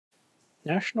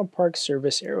National Park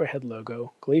Service Arrowhead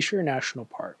logo, Glacier National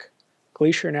Park.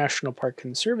 Glacier National Park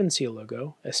Conservancy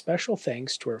logo, a special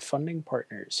thanks to our funding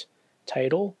partners.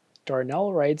 Title,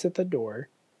 Darnell Rides at the Door,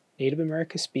 Native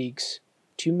America Speaks,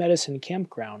 Two Medicine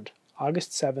Campground,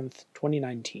 August 7th,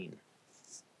 2019.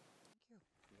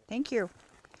 Thank you.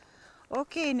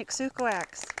 Okay,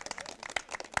 Nixukoax.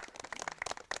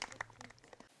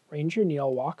 Ranger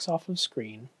Neil walks off of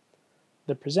screen.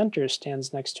 The presenter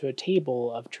stands next to a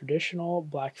table of traditional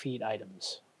Blackfeet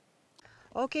items.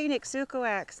 Okay,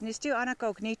 Nixukoax. Nistu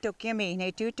anako knito kimi,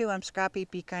 ne tutu am scrappy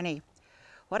pikani.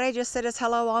 What I just said is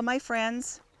hello, all my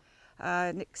friends.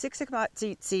 Nixiximat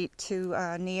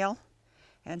to Neil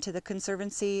and to the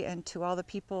Conservancy and to all the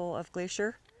people of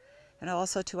Glacier, and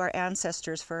also to our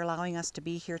ancestors for allowing us to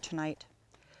be here tonight.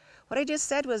 What I just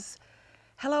said was,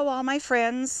 hello all my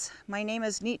friends, my name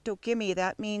is Nito Kimi.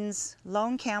 That means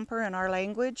lone camper in our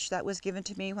language. That was given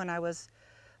to me when I was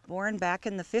born back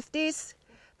in the 50s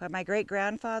by my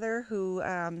great-grandfather, who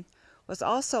was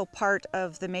also part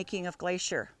of the making of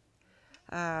Glacier,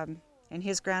 and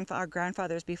our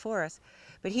grandfathers before us.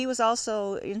 But he was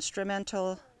also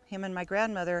instrumental, him and my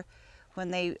grandmother,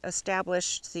 when they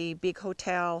established the big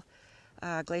hotel,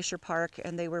 Glacier Park,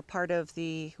 and they were part of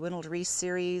the Winnowed Reese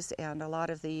series and a lot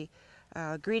of the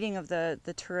greeting of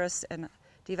the tourists and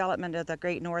development of the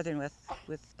Great Northern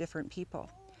with different people.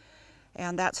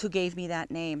 And that's who gave me that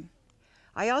name.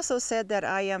 I also said that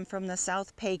I am from the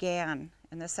South Piegan,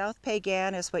 and the South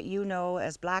Piegan is what you know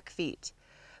as Blackfeet.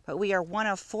 But we are one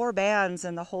of 4 bands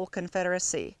in the whole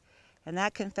Confederacy, and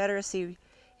that Confederacy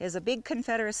is a big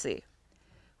confederacy.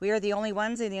 We are the only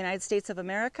ones in the United States of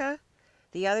America.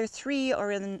 The other 3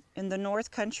 are in the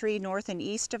North Country, north and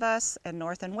east of us, and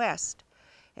north and west.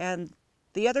 And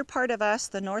the other part of us,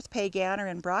 the North Piegan, are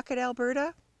in Brockett,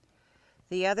 Alberta.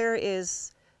 The other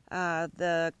is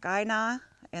the Kainai,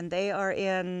 and they are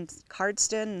in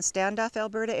Cardston and Standoff,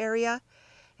 Alberta area.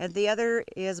 And the other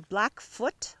is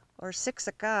Blackfoot, or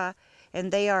Siksika,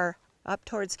 and they are up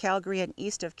towards Calgary and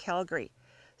east of Calgary.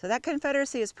 So that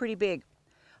confederacy is pretty big.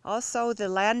 Also, the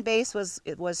land base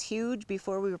was huge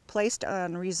before we were placed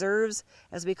on reserves,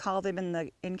 as we call them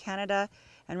in Canada,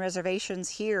 and reservations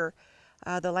here.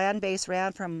 The land base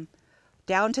ran from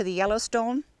down to the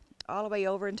Yellowstone, all the way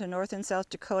over into North and South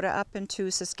Dakota, up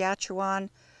into Saskatchewan,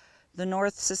 the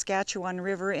North Saskatchewan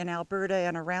River in Alberta,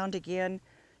 and around again,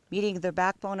 meeting the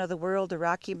backbone of the world, the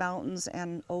Rocky Mountains,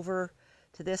 and over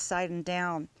to this side and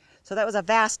down. So that was a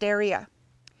vast area.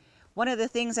 One of the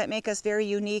things that make us very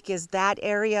unique is that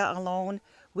area alone.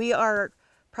 We are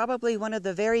probably one of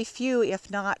the very few,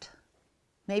 if not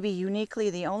maybe uniquely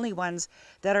the only ones,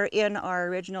 that are in our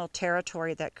original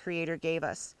territory that Creator gave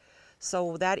us.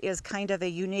 So that is kind of a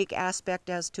unique aspect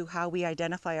as to how we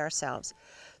identify ourselves.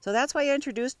 So that's why I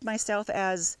introduced myself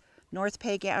as North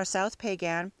Piegan or South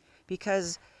Piegan,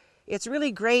 because it's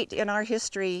really great in our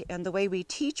history, and the way we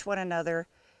teach one another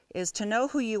is to know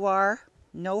who you are,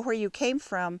 know where you came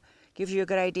from, gives you a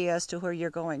good idea as to where you're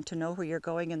going, to know where you're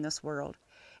going in this world.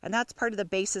 And that's part of the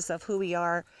basis of who we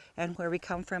are and where we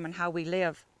come from and how we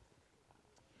live.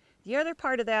 The other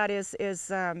part of that is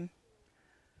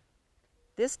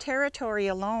this territory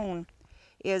alone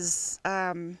is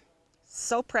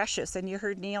so precious. And you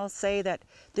heard Neil say that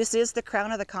this is the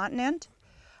crown of the continent.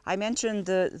 I mentioned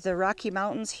the Rocky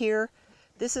Mountains here.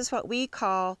 This is what we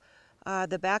call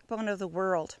the backbone of the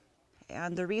world.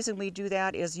 And the reason we do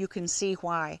that is you can see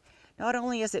why. Not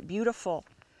only is it beautiful,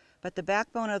 but the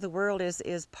backbone of the world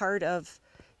is part of,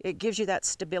 it gives you that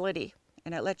stability,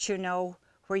 and it lets you know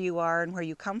where you are and where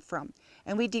you come from.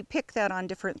 And we depict that on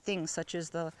different things, such as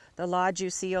the lodge you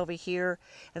see over here,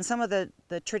 and some of the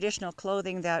traditional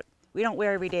clothing that we don't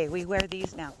wear every day. We wear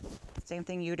these now, same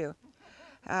thing you do.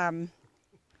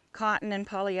 Cotton and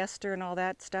polyester and all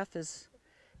that stuff is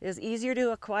easier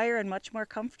to acquire and much more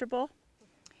comfortable.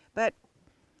 But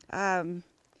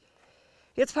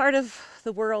it's part of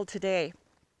the world today.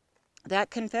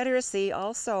 That confederacy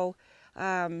also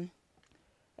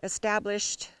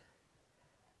established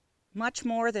much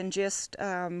more than just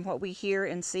what we hear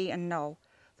and see and know.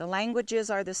 The languages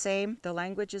are the same. The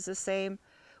language is the same.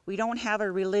 We don't have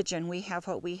a religion. We have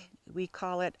what we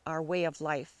call it our way of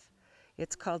life.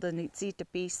 It's called the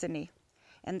Nitsitapisini.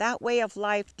 And that way of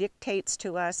life dictates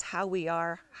to us how we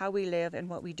are, how we live, and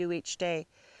what we do each day.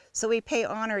 So we pay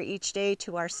honor each day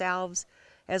to ourselves.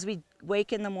 As we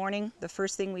wake in the morning, the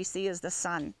first thing we see is the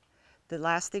sun. The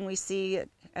last thing we see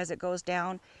as it goes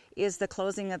down is the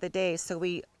closing of the day. So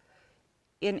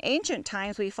in ancient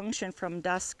times, we functioned from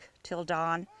dusk till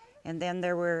dawn, and then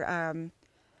there were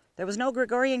There was no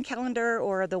Gregorian calendar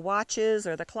or the watches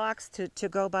or the clocks to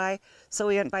go by, so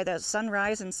we went by the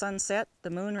sunrise and sunset, the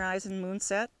moonrise and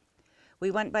moonset. We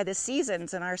went by the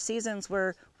seasons, and our seasons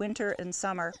were winter and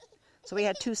summer. So we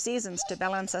had 2 seasons to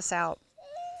balance us out.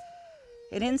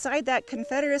 And inside that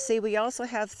confederacy, we also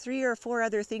have 3 or 4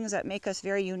 other things that make us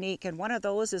very unique, and one of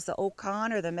those is the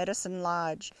Okan, or the Medicine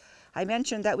Lodge. I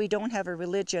mentioned that we don't have a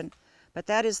religion, but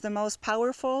that is the most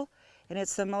powerful, and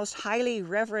it's the most highly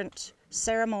reverent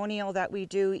ceremonial that we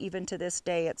do even to this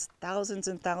day. It's thousands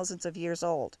and thousands of years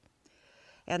old.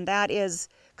 And that is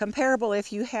comparable,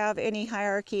 if you have any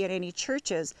hierarchy in any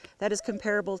churches, that is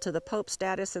comparable to the Pope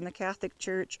status in the Catholic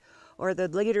Church or the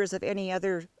leaders of any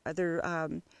other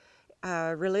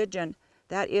religion.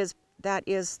 That is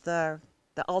the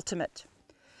ultimate.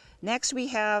 Next, we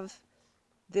have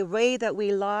the way that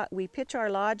we pitch our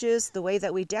lodges, the way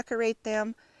that we decorate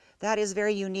them. That is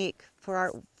very unique.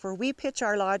 For we pitch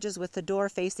our lodges with the door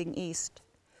facing east.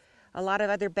 A lot of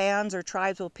other bands or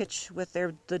tribes will pitch with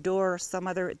the door some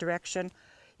other direction.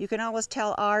 You can always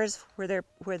tell ours where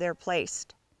they're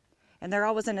placed. And they're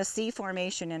always in a C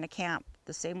formation in a camp,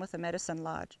 the same with the Medicine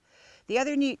Lodge. The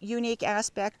other unique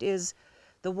aspect is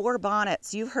the war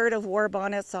bonnets. You've heard of war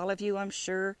bonnets, all of you, I'm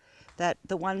sure, that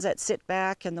the ones that sit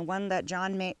back, and the one that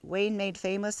John Wayne made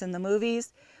famous in the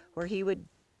movies, where he would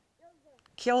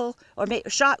kill or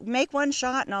make one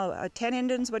shot and 10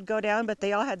 Indians would go down, but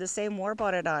they all had the same war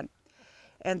bonnet on.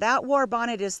 And that war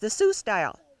bonnet is the Sioux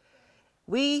style.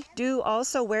 We do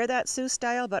also wear that Sioux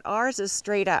style, but ours is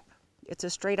straight up. It's a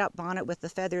straight up bonnet with the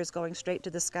feathers going straight to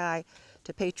the sky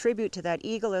to pay tribute to that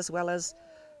eagle as well as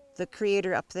the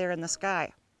creator up there in the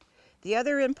sky. The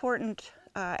other important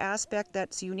aspect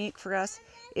that's unique for us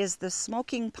is the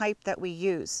smoking pipe that we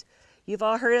use. You've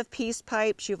all heard of peace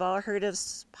pipes, you've all heard of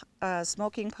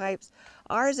smoking pipes.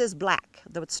 Ours is black,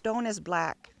 the stone is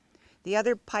black. The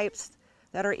other pipes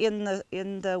that are in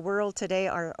the world today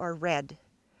are red.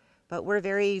 But we're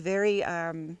very, very,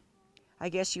 I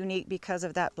guess, unique because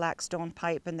of that black stone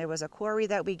pipe. And there was a quarry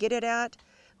that we get it at.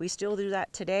 We still do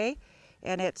that today.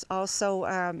 And it's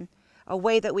also a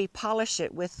way that we polish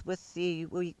it with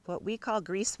what we call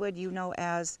greasewood, you know,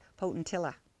 as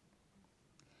potentilla.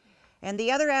 And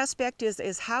the other aspect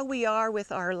is how we are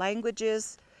with our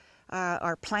languages,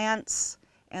 our plants,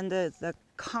 and the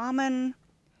common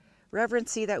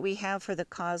reverency that we have for the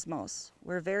cosmos.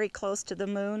 We're very close to the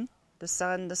moon, the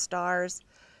sun, the stars,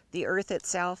 the earth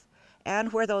itself,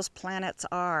 and where those planets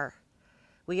are.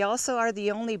 We also are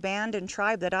the only band and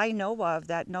tribe that I know of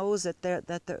that knows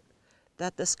that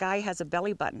the sky has a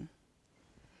belly button.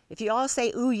 If you all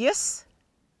say, ooh yes,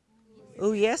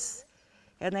 ooh yes,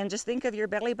 and then just think of your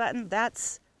belly button,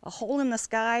 that's a hole in the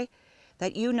sky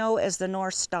that you know as the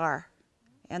North Star.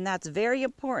 And that's very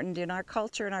important in our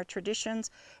culture and our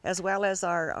traditions, as well as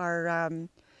the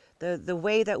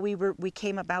way that we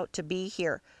came about to be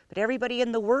here. But everybody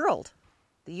in the world,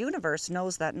 the universe,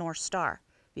 knows that North Star,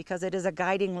 because it is a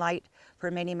guiding light for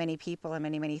many, many people and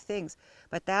many, many things.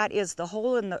 But that is the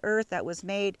hole in the earth that was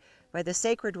made by the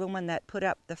sacred woman that put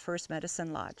up the first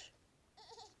Medicine Lodge.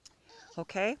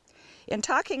 Okay? In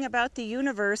talking about the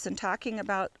universe and talking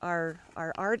about our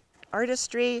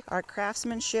artistry, our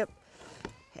craftsmanship,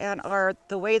 and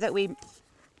the way that we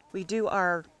do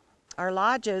our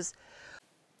lodges.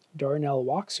 Darnell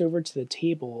walks over to the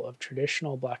table of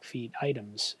traditional Blackfeet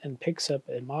items and picks up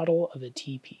a model of a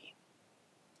teepee.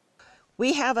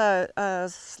 We have a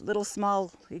little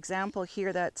small example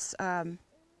here that's, should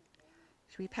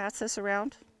we pass this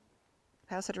around?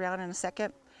 Pass it around in a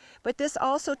second. But this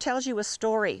also tells you a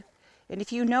story. And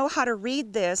if you know how to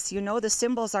read this, you know the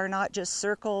symbols are not just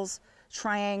circles,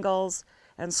 triangles,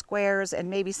 and squares, and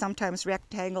maybe sometimes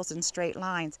rectangles and straight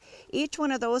lines. Each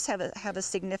one of those have a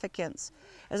significance.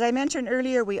 As I mentioned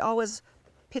earlier, we always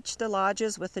pitch the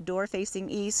lodges with the door facing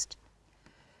east.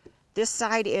 This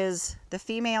side is the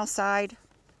female side.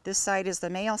 This side is the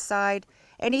male side.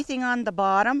 Anything on the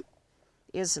bottom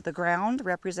is the ground,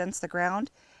 represents the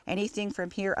ground. Anything from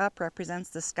here up represents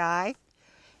the sky.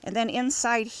 And then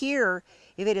inside here,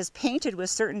 if it is painted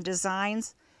with certain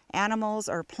designs, animals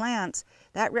or plants,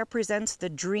 that represents the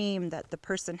dream that the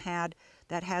person had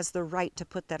that has the right to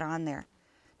put that on there.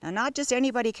 Now, not just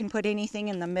anybody can put anything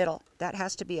in the middle. That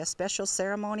has to be a special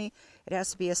ceremony. It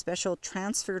has to be a special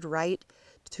transferred right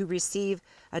to receive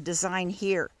a design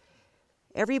here.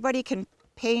 Everybody can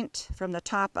paint from the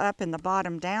top up and the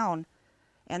bottom down,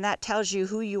 and that tells you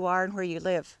who you are and where you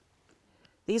live.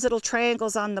 These little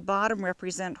triangles on the bottom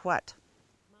represent what?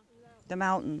 The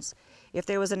mountains. If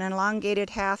there was an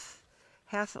elongated half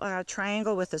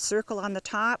triangle with a circle on the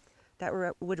top,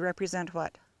 that would represent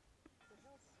what?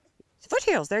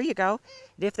 Foothills, there you go.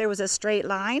 And if there was a straight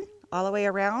line all the way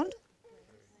around,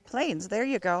 plains, there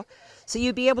you go. So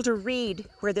you'd be able to read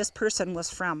where this person was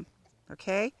from,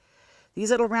 okay?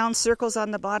 These little round circles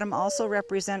on the bottom also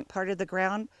represent part of the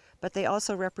ground, but they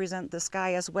also represent the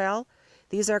sky as well.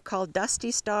 These are called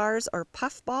dusty stars or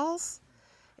puffballs,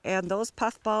 and those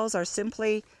puffballs are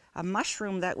simply a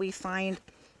mushroom that we find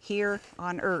here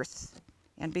on Earth.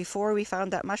 And before we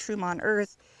found that mushroom on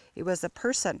Earth, it was a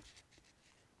person,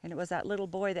 and it was that little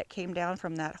boy that came down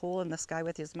from that hole in the sky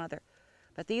with his mother.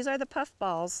 But these are the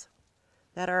puffballs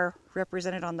that are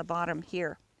represented on the bottom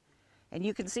here. And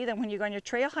you can see them when you go on your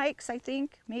trail hikes, I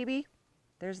think, maybe.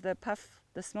 There's the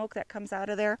smoke that comes out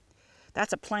of there.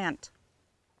 That's a plant.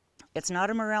 It's not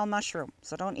a morel mushroom,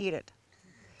 so don't eat it.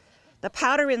 The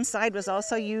powder inside was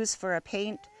also used for a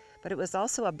paint, but it was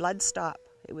also a blood stop.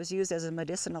 It was used as a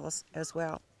medicinal as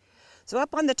well. So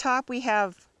up on the top we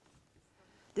have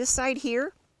this side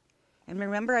here. And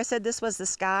remember I said this was the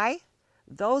sky?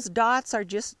 Those dots are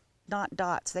just not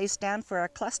dots. They stand for a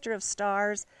cluster of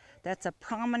stars that's a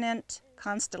prominent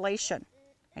constellation.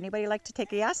 Anybody like to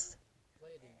take a guess?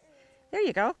 There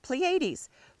you go, Pleiades.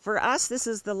 For us, this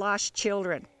is the lost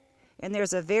children. And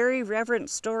there's a very reverent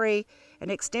story, an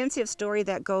extensive story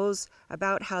that goes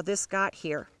about how this got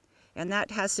here. And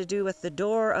that has to do with the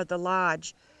door of the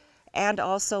lodge and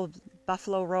also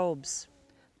buffalo robes.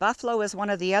 Buffalo is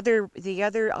one of the other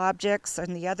objects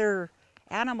and the other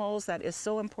animals that is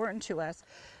so important to us.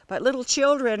 But little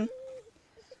children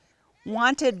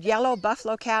wanted yellow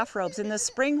buffalo calf robes. In the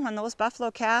spring, when those buffalo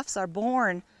calves are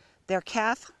born,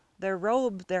 their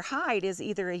robe, their hide is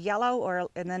either a yellow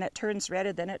and then it turns red,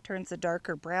 and then it turns a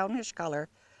darker brownish color.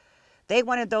 They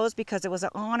wanted those because it was an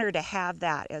honor to have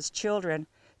that as children,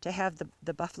 to have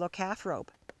the buffalo calf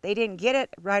robe. They didn't get it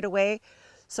right away,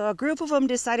 so a group of them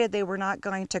decided they were not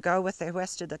going to go with the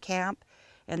rest of the camp,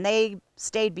 and they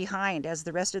stayed behind as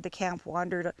the rest of the camp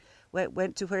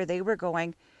went to where they were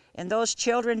going. And those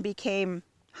children became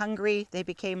hungry, they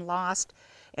became lost,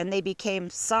 and they became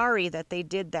sorry that they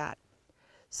did that.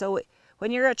 So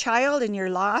when you're a child and you're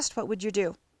lost, what would you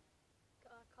do?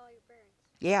 Call your parents.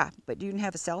 Yeah, but you didn't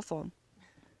have a cell phone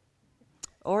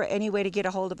or any way to get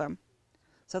a hold of them.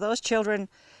 So those children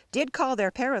did call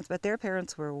their parents, but their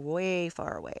parents were way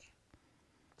far away.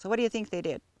 So what do you think they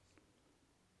did?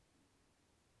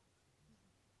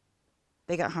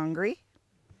 They got hungry,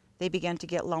 they began to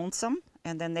get lonesome,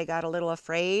 and then they got a little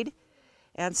afraid,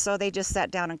 and so they just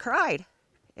sat down and cried.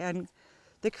 And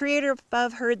the Creator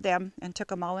above heard them and took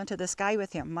them all into the sky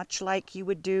with him, much like you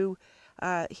would do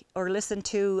or listen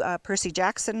to a Percy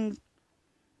Jackson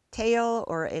tale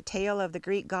or a tale of the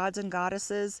Greek gods and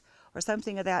goddesses or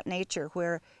something of that nature,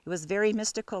 where it was very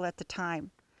mystical at the time,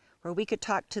 where we could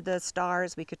talk to the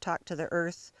stars, we could talk to the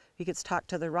earth, we could talk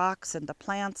to the rocks and the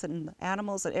plants and the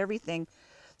animals and everything.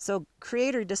 So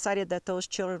Creator decided that those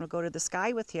children would go to the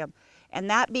sky with him, and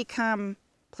that become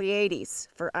Pleiades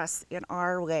for us in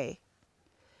our way.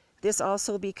 This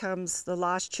also becomes the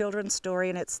lost children story,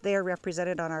 and it's there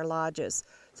represented on our lodges.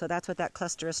 So that's what that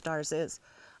cluster of stars is.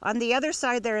 On the other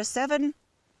side, there are 7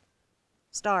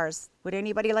 stars. Would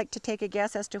anybody like to take a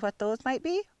guess as to what those might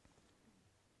be?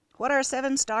 What are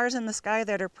 7 stars in the sky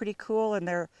that are pretty cool, and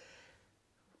they're,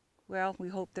 well, we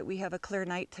hope that we have a clear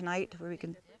night tonight where we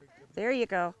can, there you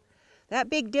go. That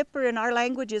Big Dipper in our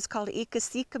language is called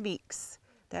Ikasikameks.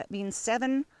 That means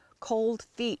 7 cold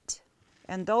feet.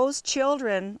 And those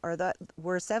children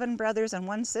were 7 brothers and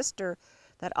 1 sister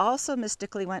that also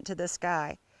mystically went to the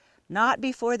sky. Not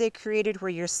before they created where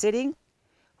you're sitting,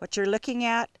 what you're looking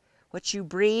at, what you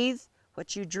breathe,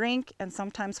 what you drink, and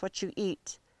sometimes what you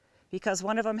eat. Because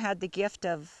one of them had the gift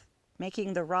of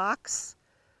making the rocks,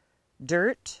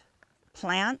 dirt,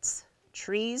 plants,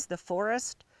 trees, the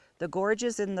forest, the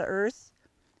gorges in the earth,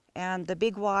 and the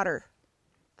big water,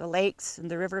 the lakes and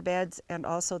the riverbeds, and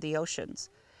also the oceans.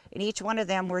 And each one of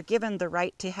them were given the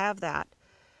right to have that.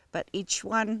 But each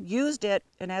one used it,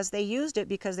 and as they used it,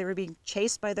 because they were being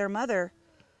chased by their mother,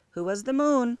 who was the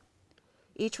moon,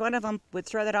 each one of them would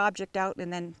throw that object out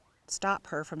and then stop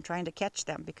her from trying to catch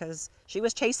them, because she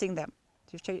was chasing them.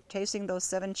 She was chasing those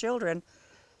 7 children.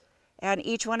 And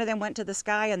each one of them went to the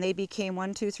sky, and they became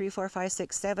 1, 2, 3, 4, 5,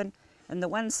 6, 7. And the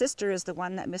one sister is the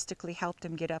one that mystically helped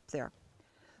him get up there.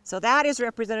 So that is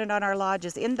represented on our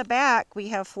lodges. In the back, we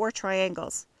have 4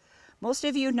 triangles. Most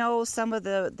of you know some of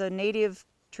the native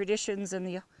traditions in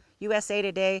the USA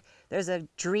today. There's a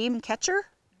dream catcher.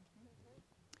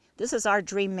 This is our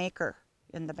dream maker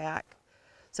in the back.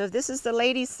 So if this is the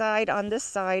lady's side, on this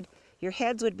side, your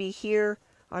heads would be here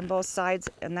on both sides,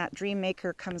 and that dream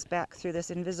maker comes back through this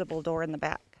invisible door in the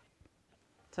back.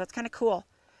 So it's kind of cool.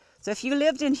 So if you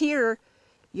lived in here,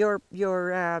 your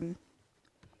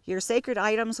sacred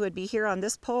items would be here on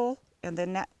this pole, and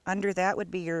then under that would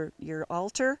be your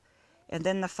altar, and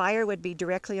then the fire would be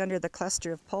directly under the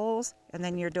cluster of poles, and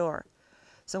then your door.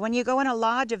 So when you go in a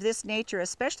lodge of this nature,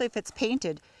 especially if it's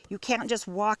painted, you can't just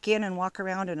walk in and walk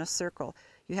around in a circle.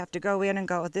 You have to go in and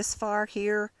go this far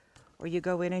here, or you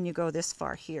go in and you go this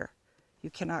far here. You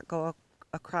cannot go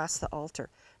across the altar,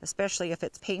 especially if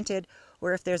it's painted,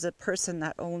 or if there's a person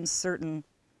that owns certain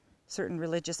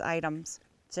religious items,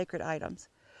 sacred items.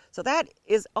 So that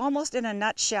is almost in a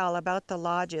nutshell about the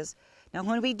lodges. Now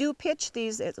when we do pitch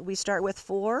these, we start with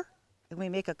 4, and we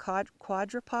make a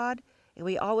quadrupod, and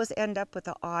we always end up with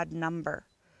an odd number.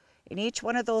 And each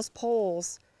one of those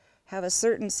poles have a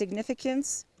certain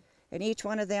significance, and each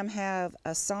one of them have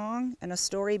a song and a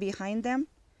story behind them.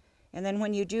 And then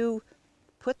when you do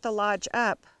put the lodge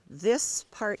up, this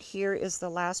part here is the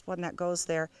last one that goes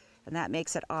there, and that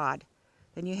makes it odd.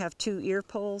 Then you have 2 ear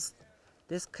poles.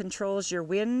 This controls your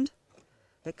wind,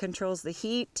 it controls the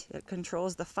heat, it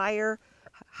controls the fire,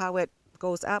 how it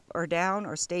goes up or down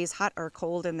or stays hot or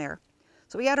cold in there.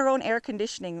 So we had our own air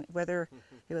conditioning, whether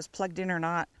it was plugged in or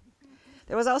not.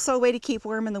 There was also a way to keep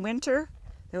warm in the winter.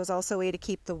 There was also a way to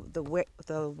keep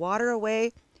the water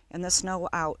away and the snow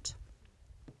out.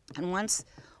 And once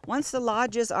the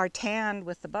lodges are tanned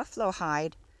with the buffalo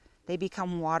hide, they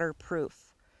become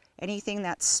waterproof. Anything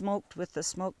that's smoked with the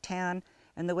smoke tan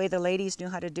and the way the ladies knew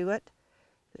how to do it,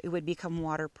 it would become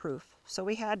waterproof. So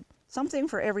we had something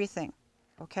for everything,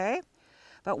 okay?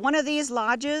 But one of these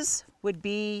lodges would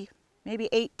be maybe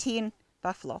 18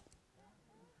 buffalo,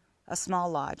 a small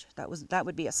lodge. That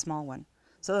would be a small one.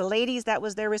 So the ladies, that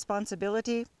was their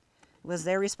responsibility. It was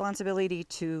their responsibility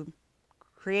to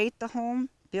create the home,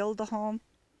 build the home,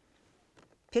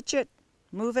 pitch it,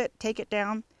 move it, take it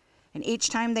down. And each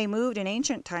time they moved in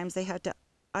ancient times, they had to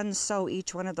unsew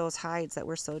each one of those hides that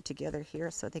were sewed together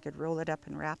here so they could roll it up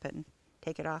and wrap it and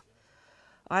take it off.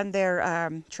 On their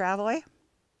travois,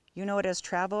 you know it as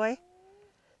travois,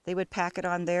 they would pack it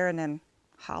on there and then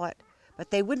haul it.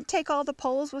 But they wouldn't take all the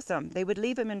poles with them. They would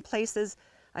leave them in places,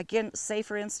 again, say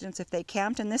for instance, if they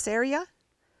camped in this area,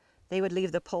 they would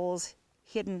leave the poles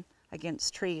hidden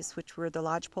against trees, which were the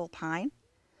lodgepole pine.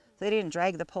 So they didn't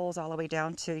drag the poles all the way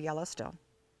down to Yellowstone.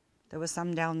 There was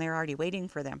some down there already waiting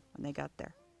for them when they got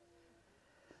there.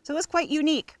 So it was quite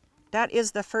unique. That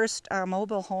is the first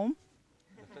mobile home,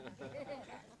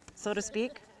 so to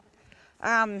speak.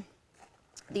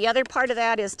 The other part of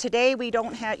that is today we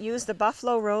don't use the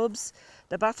buffalo robes.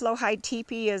 The buffalo hide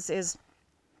teepee is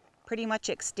pretty much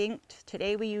extinct.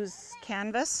 Today we use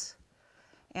canvas,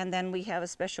 and then we have a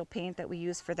special paint that we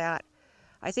use for that.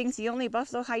 I think the only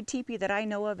buffalo hide teepee that I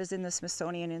know of is in the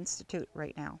Smithsonian Institute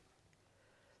right now.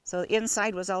 So the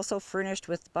inside was also furnished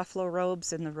with buffalo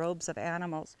robes and the robes of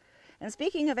animals. And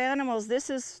speaking of animals, this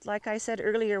is, like I said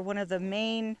earlier, one of the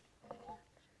main...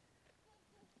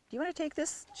 Do you want to take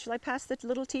this? Shall I pass the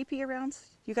little teepee around?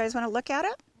 You guys want to look at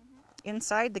it?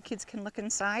 Inside, the kids can look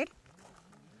inside.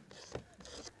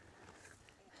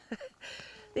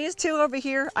 These two over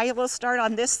here, I will start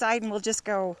on this side and we'll just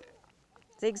go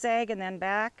zigzag and then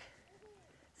back,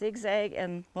 zigzag,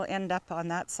 and we'll end up on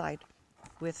that side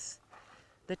with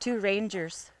the 2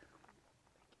 rangers,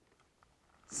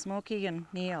 Smokey and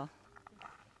Neil.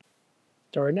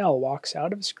 Darnell walks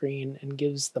out of screen and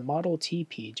gives the model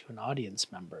teepee to an audience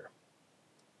member.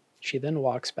 She then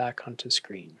walks back onto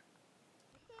screen.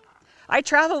 I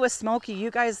travel with Smokey.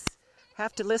 You guys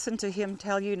have to listen to him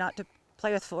tell you not to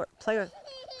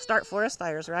start forest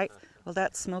fires, right? Well,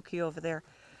 that's Smokey over there.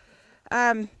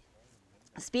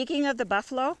 Speaking of the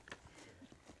buffalo,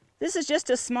 this is just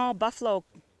a small buffalo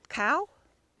cow.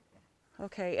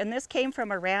 Okay, and this came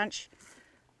from a ranch.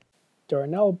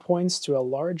 Darnell points to a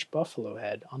large buffalo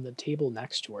head on the table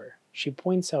next to her. She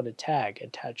points out a tag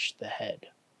attached to the head.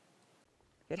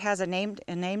 It has a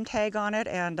name tag on it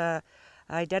and a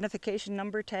identification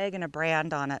number tag and a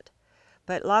brand on it.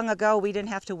 But long ago, we didn't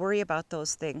have to worry about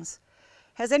those things.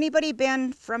 Has anybody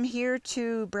been from here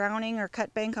to Browning or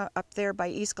Cut Bank up there by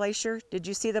East Glacier? Did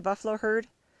you see the buffalo herd?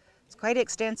 It's quite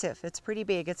extensive. It's pretty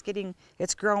big.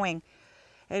 It's growing.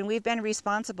 And we've been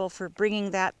responsible for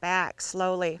bringing that back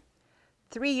slowly.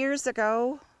 3 years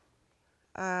ago,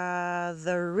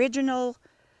 the original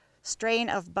strain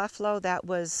of buffalo that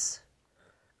was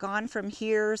gone from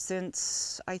here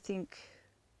since, I think,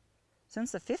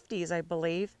 since the 50s, I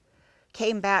believe,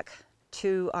 came back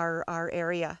to our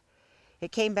area.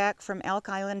 It came back from Elk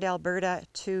Island, Alberta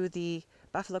to the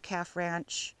Buffalo Calf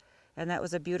Ranch, and that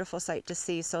was a beautiful sight to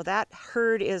see. So that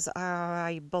herd is,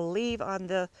 I believe, on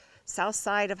the south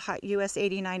side of US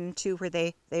 89 and 2 where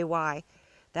they Y.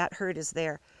 That herd is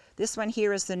there. This one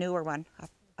here is the newer one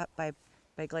up by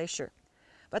Glacier.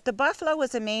 But the buffalo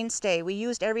was a mainstay. We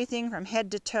used everything from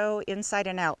head to toe, inside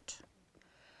and out.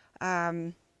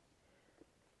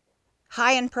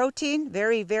 High in protein,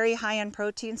 very, very high in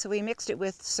protein. So we mixed it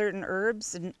with certain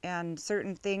herbs and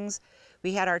certain things.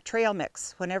 We had our trail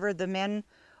mix. Whenever the men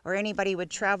or anybody would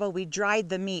travel, we dried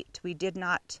the meat. We did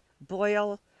not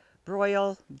boil,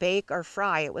 broil, bake, or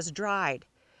fry. It was dried.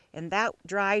 And that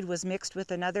dried was mixed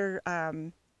with another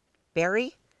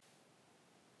berry.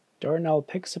 Darnell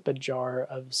picks up a jar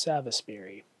of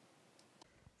savisberry.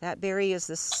 That berry is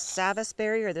the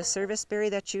savisberry or the serviceberry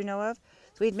that you know of.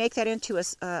 So we'd make that into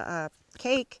a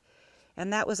cake,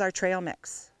 and that was our trail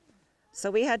mix.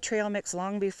 So we had trail mix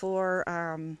long before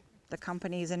the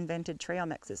companies invented trail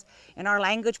mixes. In our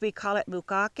language, we call it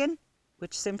mukakin,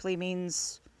 which simply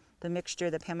means the mixture,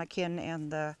 the pemmican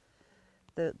and the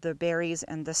berries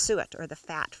and the suet or the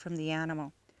fat from the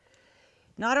animal.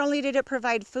 Not only did it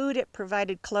provide food, it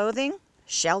provided clothing,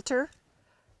 shelter.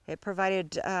 It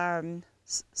provided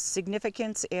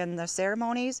significance in the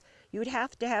ceremonies. You would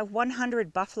have to have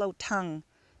 100 buffalo tongue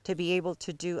to be able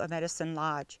to do a medicine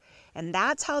lodge. And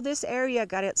that's how this area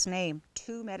got its name.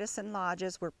 2 medicine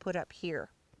lodges were put up here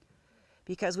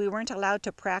because we weren't allowed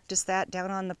to practice that down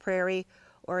on the prairie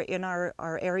or in our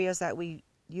areas that we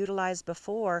utilized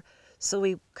before. So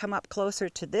we come up closer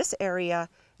to this area,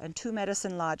 and 2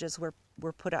 medicine lodges were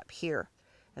put up here.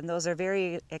 And those are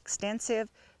very extensive,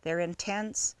 they're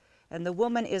intense, and the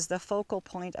woman is the focal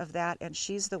point of that, and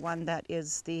she's the one that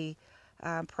is the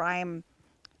prime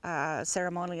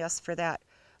ceremonialist for that.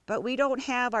 But we don't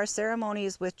have our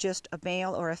ceremonies with just a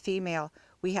male or a female.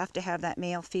 We have to have that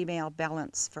male-female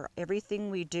balance for everything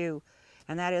we do,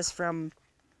 and that is from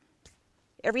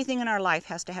everything in our life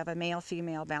has to have a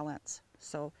male-female balance.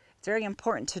 So it's very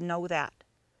important to know that.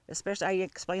 Especially, I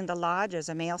explained the lodge as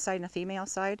a male side and a female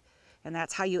side, and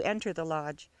that's how you enter the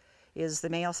lodge, is the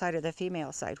male side or the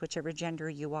female side, whichever gender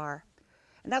you are.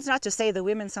 And that's not to say the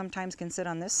women sometimes can sit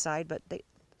on this side, but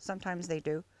sometimes they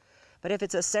do. But if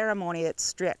it's a ceremony, it's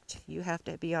strict. You have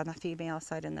to be on the female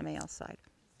side and the male side.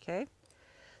 Okay?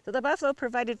 So the buffalo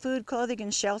provided food, clothing,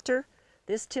 and shelter.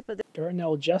 This tip of the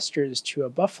Darnell gestures to a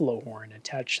buffalo horn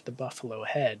attached to the buffalo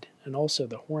head, and also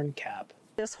the horn cap.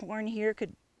 This horn here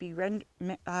could be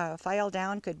filed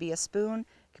down, could be a spoon,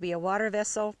 could be a water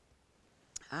vessel.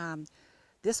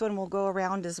 This one will go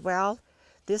around as well.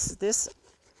 This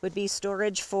would be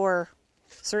storage for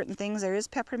certain things. There is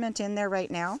peppermint in there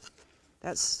right now.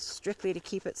 That's strictly to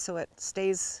keep it so it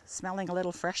stays smelling a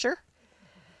little fresher.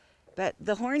 But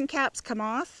the horn caps come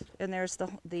off, and there's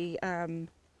the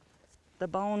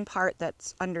bone part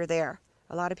that's under there.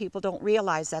 A lot of people don't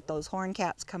realize that those horn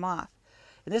caps come off.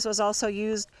 And this was also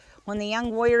used when the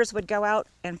young warriors would go out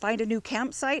and find a new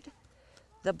campsite.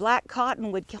 The black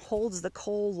cotton holds the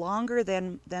coal longer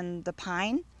than the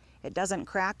pine. It doesn't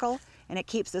crackle, and it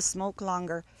keeps the smoke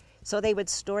longer. So they would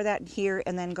store that here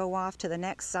and then go off to the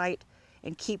next site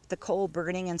and keep the coal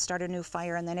burning and start a new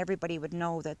fire, and then everybody would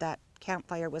know that that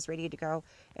campfire was ready to go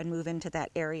and move into that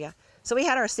area. So we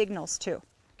had our signals too,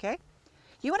 okay?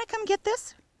 You want to come get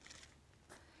this?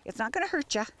 It's not going to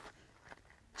hurt you.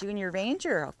 Junior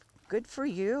Ranger, good for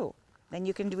you. Then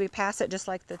you can pass it just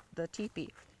like the teepee.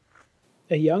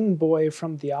 A young boy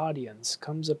from the audience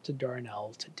comes up to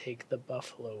Darnell to take the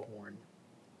buffalo horn.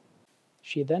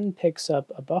 She then picks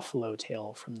up a buffalo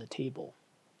tail from the table.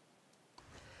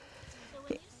 So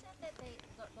when you said that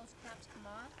those caps come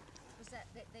off, was that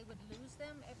they would lose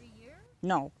them every year?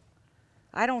 No,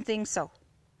 I don't think so.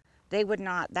 They would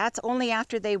not. That's only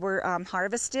after they were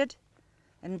harvested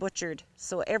and butchered.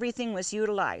 So everything was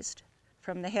utilized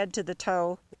from the head to the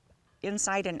toe,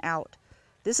 inside and out.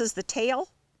 This is the tail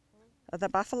of the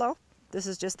buffalo. This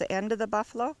is just the end of the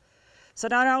buffalo. So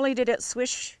not only did it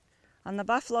swish on the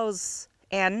buffalo's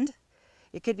end,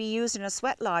 it could be used in a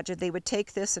sweat lodge, and they would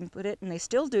take this and put it, and they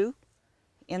still do,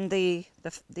 in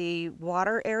the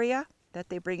water area that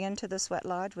they bring into the sweat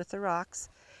lodge with the rocks,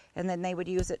 and then they would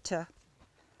use it to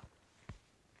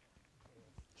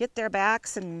hit their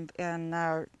backs and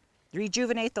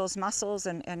rejuvenate those muscles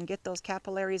and get those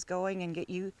capillaries going and get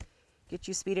you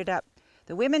speeded up.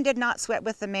 The women did not sweat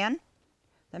with the men.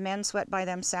 The men sweat by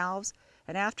themselves,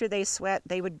 and after they sweat,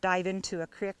 they would dive into a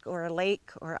creek or a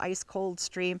lake or ice cold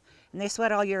stream, and they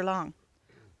sweat all year long,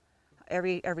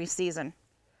 every season,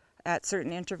 at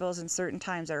certain intervals and certain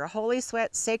times. There are holy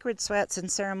sweats, sacred sweats, and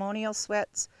ceremonial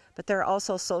sweats, but there are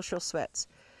also social sweats.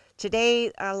 Today,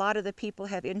 a lot of the people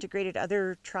have integrated,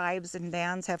 other tribes and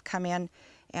bands have come in,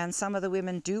 and some of the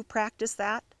women do practice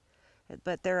that,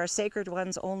 but there are sacred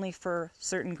ones only for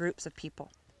certain groups of people.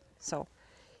 So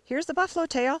Here's the buffalo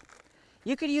tail.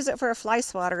 You could use it for a fly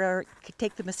swatter, or it could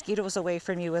take the mosquitoes away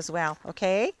from you as well,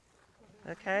 okay?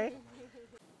 Okay?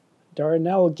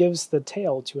 Darnell gives the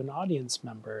tail to an audience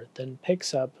member, then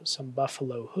picks up some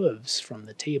buffalo hooves from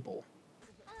the table.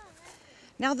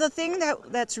 Now the thing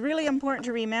that's really important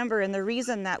to remember, and the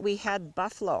reason that we had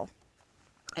buffalo,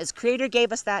 is Creator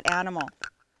gave us that animal.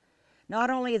 Not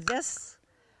only this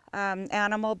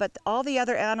animal, but all the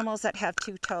other animals that have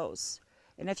two toes.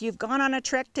 And if you've gone on a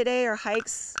trek today or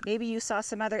hikes, maybe you saw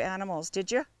some other animals.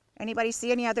 Did you? Anybody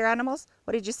see any other animals?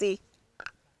 What did you see?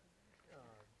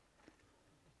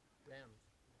 Rams.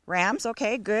 Rams,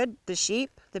 okay, good. The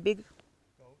sheep, the big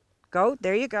goat,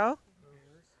 there you go.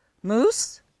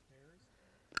 Moose.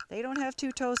 They don't have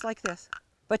two toes like this.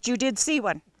 But you did see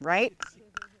one, right?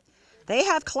 They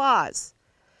have claws.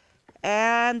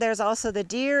 And there's also the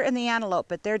deer and the antelope,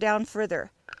 but they're down further.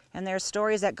 And there's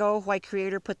stories that go why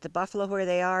Creator put the buffalo where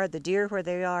they are, the deer where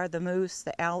they are, the moose,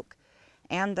 the elk,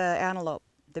 and the antelope.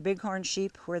 The bighorn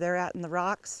sheep where they're at in the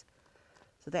rocks.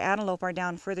 So the antelope are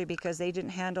down further because they didn't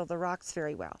handle the rocks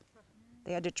very well.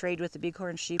 They had to trade with the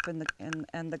bighorn sheep and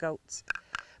the goats.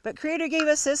 But Creator gave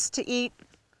us this to eat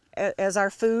as our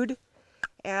food.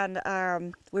 And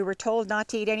we were told not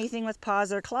to eat anything with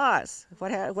paws or claws.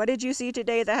 What did you see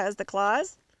today that has the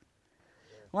claws?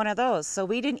 One of those. So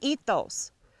we didn't eat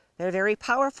those. They're very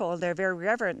powerful. They're very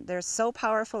reverent. They're so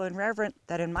powerful and reverent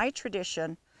that in my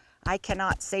tradition, I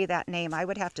cannot say that name. I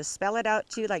would have to spell it out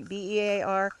to you like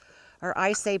B-E-A-R, or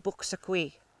I say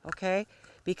Buksakwi, okay?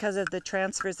 Because of the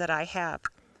transfers that I have.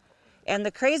 And the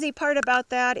crazy part about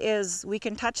that is we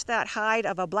can touch that hide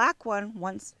of a black one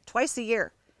twice a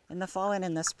year, in the fall and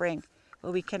in the spring.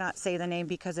 But we cannot say the name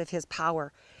because of his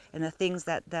power and the things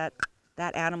that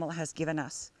animal has given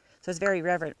us. So it's very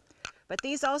reverent. But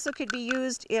these also could be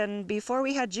used before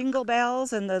we had jingle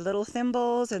bells and the little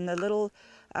thimbles and the little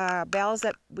bells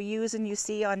that we use and you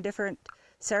see on different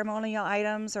ceremonial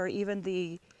items, or even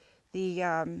the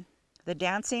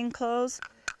dancing clothes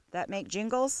that make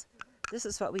jingles. This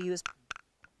is what we use.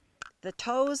 The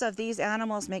toes of these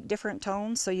animals make different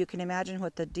tones, so you can imagine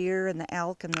what the deer and the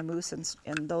elk and the moose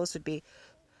and those would be.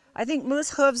 I think moose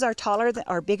hooves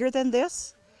are bigger than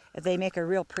this. They make a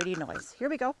real pretty noise. Here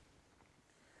we go.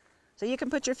 So you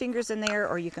can put your fingers in there,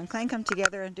 or you can clank them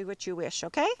together and do what you wish,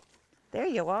 okay? There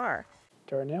you are.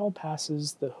 Darnell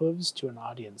passes the hooves to an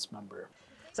audience member.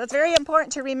 So it's very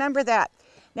important to remember that.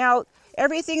 Now,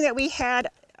 everything that we had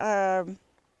had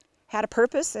a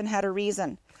purpose and had a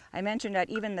reason. I mentioned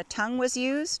that even the tongue was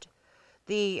used.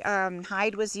 The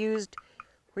hide was used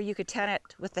where you could tan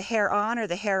it with the hair on or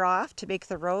the hair off to make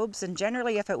the robes. And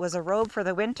generally, if it was a robe for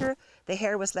the winter, the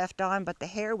hair was left on, but the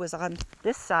hair was on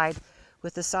this side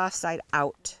with the soft side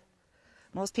out.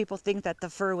 Most people think that the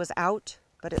fur was out,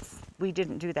 but we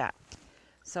didn't do that.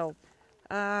 So,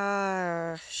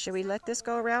 should we let this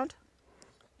go around?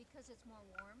 Because it's more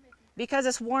warm? Because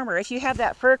it's warmer. If you have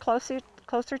that fur closer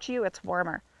to you, it's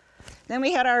warmer. Then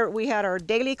we had our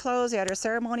daily clothes, we had our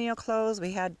ceremonial clothes,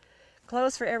 we had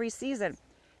clothes for every season.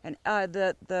 And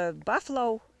the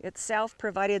buffalo itself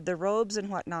provided the robes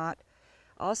and whatnot,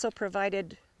 also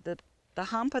provided the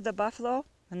hump of the buffalo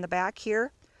in the back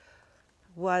here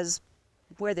was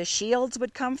where the shields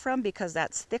would come from, because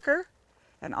that's thicker,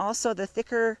 and also the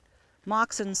thicker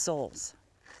moccasin soles.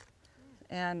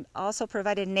 And also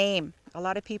provided name. A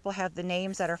lot of people have the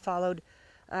names that are followed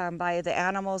by the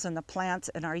animals and the plants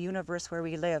in our universe where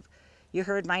we live. You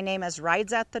heard my name as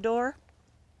Rides at the Door.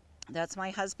 That's my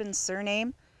husband's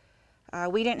surname.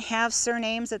 We didn't have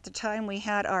surnames at the time. We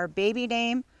had our baby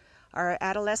name, our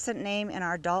adolescent name, and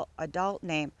our adult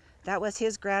name. That was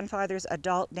his grandfather's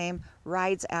adult name,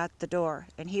 Rides at the Door.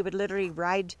 And he would literally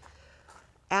ride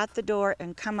at the door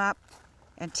and come up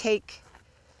and take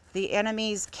the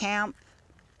enemy's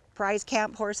prize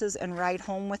camp horses and ride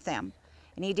home with them.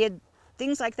 And he did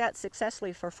things like that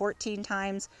successfully for 14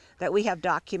 times that we have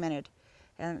documented.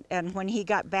 And when he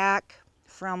got back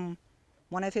from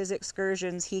one of his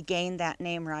excursions, he gained that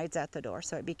name, Rides at the Door.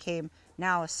 So it became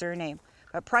now a surname.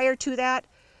 But prior to that,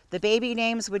 the baby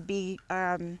names would be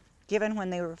given when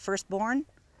they were first born.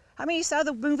 How many saw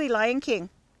the movie Lion King?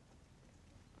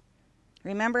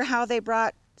 Remember how they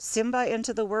brought Simba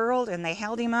into the world and they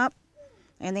held him up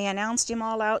and they announced him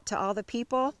all out to all the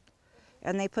people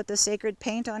and they put the sacred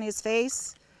paint on his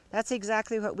face? That's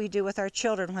exactly what we do with our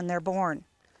children when they're born.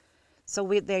 So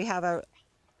they have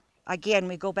again,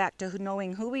 we go back to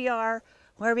knowing who we are,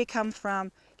 where we come from,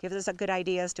 gives us a good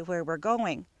idea as to where we're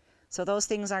going. So those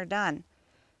things are done.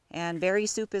 And berry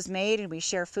soup is made and we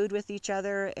share food with each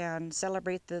other and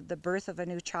celebrate the birth of a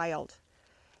new child.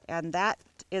 And that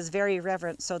is very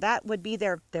reverent. So that would be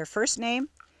their first name.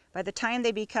 By the time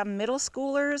they become middle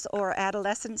schoolers or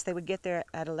adolescents, they would get their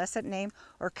adolescent name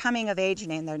or coming of age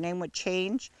name. Their name would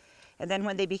change. And then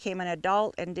when they became an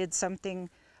adult and did something,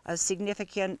 a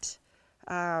significant,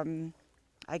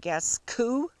 I guess,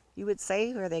 coup, you would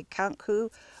say, or they count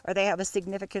coup, or they have a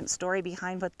significant story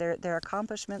behind what their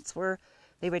accomplishments were,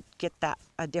 they would get that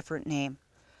a different name.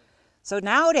 So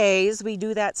nowadays, we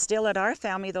do that still in our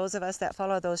family, those of us that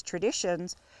follow those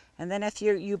traditions. And then if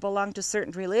you belong to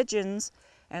certain religions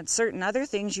and certain other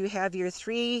things, you have your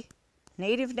 3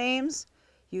 native names,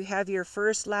 you have your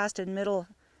first, last, and middle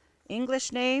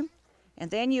English name, and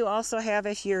then you also have,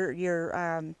 if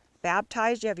you're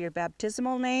baptized, you have your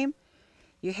baptismal name,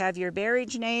 you have your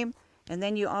marriage name, and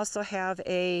then you also have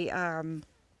a,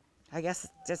 I guess,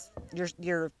 just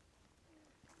your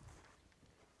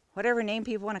whatever name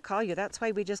people want to call you. That's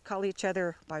why we just call each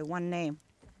other by one name.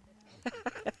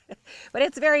 But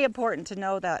it's very important to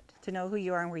know that, to know who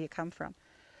you are and where you come from.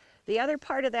 The other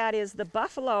part of that is the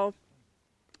buffalo,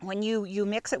 when you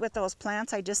mix it with those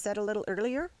plants I just said a little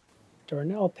earlier.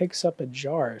 Darnell picks up a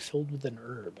jar filled with an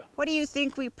herb. What do you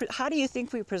think how do you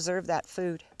think we preserve that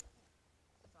food?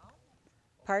 Salt?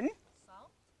 Pardon? Salt?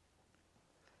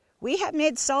 We have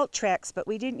made salt treks, but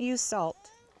we didn't use salt.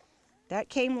 That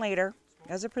came later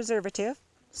as a preservative.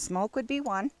 Smoke would be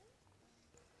one.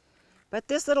 But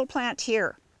this little plant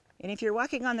here, and if you're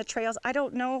walking on the trails, I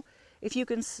don't know if you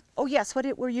can, oh yes, what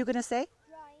were you going to say?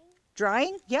 Drying.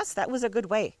 Drying? Yes, that was a good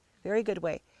way. Very good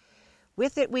way.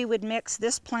 With it, we would mix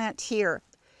this plant here.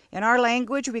 In our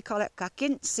language, we call it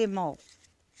kakinsimo.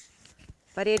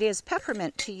 But it is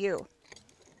peppermint to you.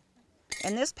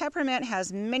 And this peppermint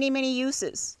has many, many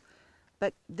uses.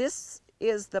 But this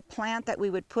is the plant that we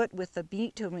would put with the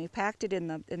meat when we packed it in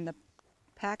the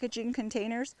packaging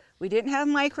containers. We didn't have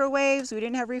microwaves, we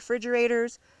didn't have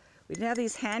refrigerators, we didn't have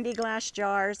these handy glass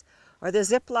jars or the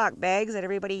Ziploc bags that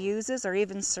everybody uses, or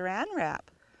even saran wrap.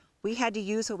 We had to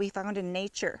use what we found in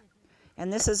nature.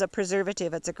 And this is a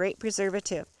preservative. It's a great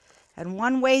preservative. And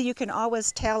one way you can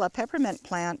always tell a peppermint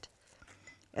plant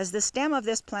is the stem of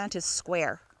this plant is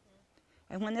square.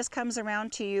 And when this comes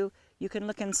around to you, you can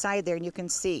look inside there and you can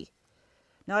see.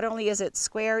 Not only is it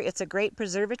square, it's a great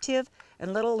preservative,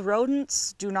 and little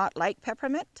rodents do not like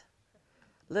peppermint.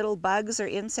 Little bugs or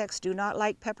insects do not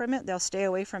like peppermint. They'll stay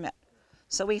away from it.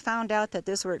 So we found out that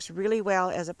this works really well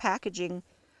as a packaging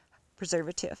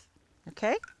preservative.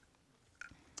 Okay?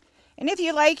 And if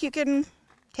you like, you can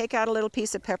take out a little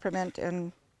piece of peppermint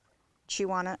and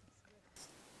chew on it.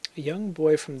 A young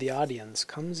boy from the audience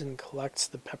comes and collects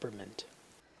the peppermint.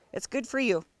 It's good for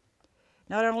you.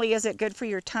 Not only is it good for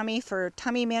your tummy, for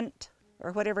tummy mint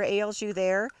or whatever ails you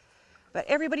there, but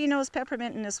everybody knows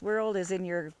peppermint in this world is in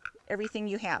your everything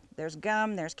you have. There's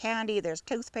gum, there's candy, there's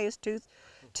toothpaste,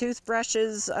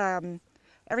 toothbrushes,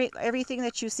 everything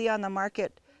that you see on the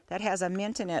market that has a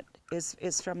mint in it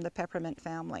is from the peppermint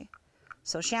family.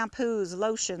 So shampoos,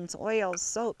 lotions, oils,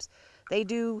 soaps, they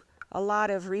do a lot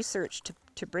of research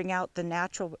to bring out the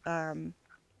natural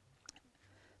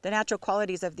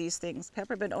qualities of these things.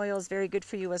 Peppermint oil is very good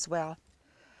for you as well.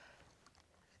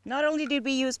 Not only did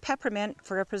we use peppermint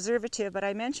for a preservative, but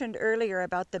I mentioned earlier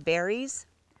about the berries.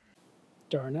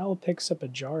 Darnell picks up a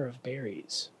jar of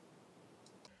berries.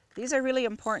 These are really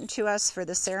important to us for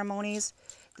the ceremonies.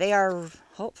 They are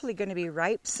hopefully going to be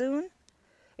ripe soon.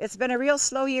 It's been a real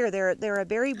slow year. There are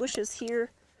berry bushes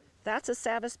here. That's a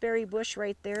Sabbathberry bush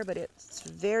right there, but it's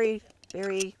very,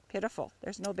 very pitiful.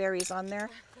 There's no berries on there.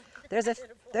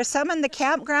 There's some in the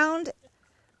campground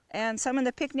and some in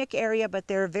the picnic area, but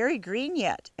they're very green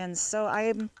yet, and so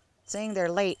I'm saying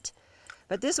they're late.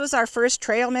 But this was our first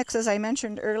trail mix, as I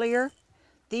mentioned earlier.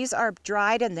 These are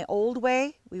dried in the old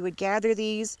way. We would gather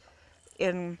these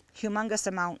in humongous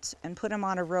amounts and put them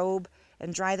on a robe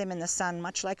and dry them in the sun,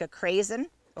 much like a craisin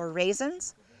or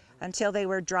raisins, until they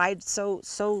were dried so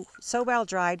well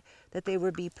dried that they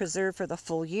would be preserved for the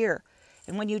full year.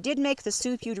 And when you did make the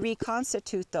soup, you'd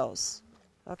reconstitute those,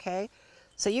 okay?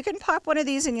 So you can pop one of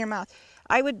these in your mouth.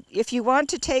 I would, if you want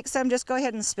to take some, just go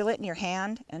ahead and spill it in your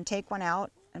hand and take one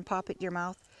out and pop it in your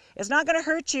mouth. It's not going to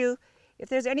hurt you. If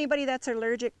there's anybody that's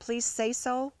allergic, please say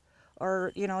so,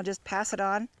 or, you know, just pass it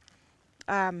on.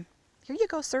 Here you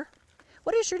go, sir.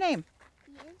 What is your name?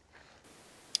 Ian?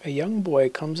 A young boy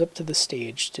comes up to the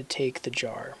stage to take the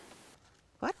jar.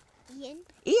 What? Ian?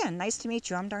 Ian, nice to meet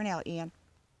you. I'm Darnell, Ian.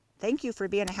 Thank you for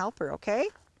being a helper, okay?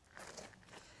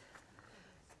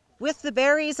 With the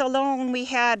berries alone, we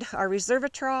had our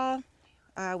resveratrol.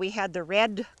 We had the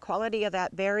red quality of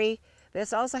that berry.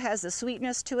 This also has the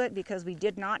sweetness to it because we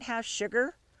did not have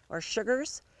sugar or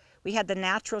sugars. We had the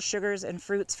natural sugars and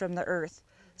fruits from the earth.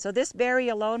 So this berry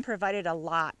alone provided a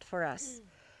lot for us.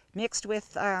 mixed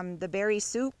with the berry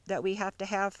soup that we have to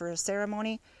have for a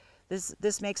ceremony.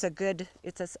 This makes a good,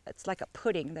 it's like a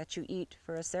pudding that you eat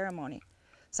for a ceremony.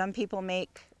 Some people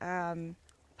make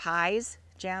pies,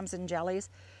 jams and jellies.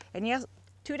 And yes,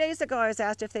 2 days ago I was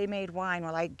asked if they made wine.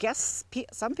 Well, I guess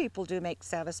some people do make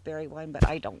Salisbury wine, but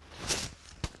I don't.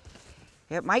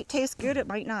 It might taste good, it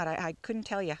might not. I couldn't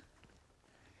tell you.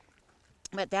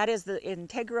 But that is the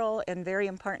integral and very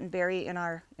important berry in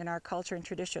our culture and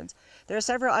traditions. There are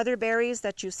several other berries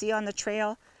that you see on the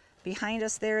trail. Behind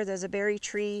us there's a berry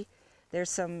tree.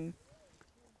 There's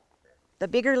the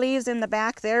bigger leaves in the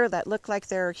back there that look like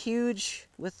they're huge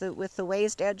with the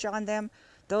raised edge on them.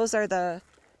 Those are the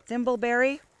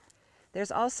thimbleberry.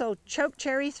 There's also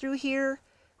chokecherry through here.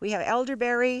 We have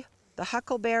elderberry, the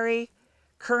huckleberry,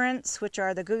 currants, which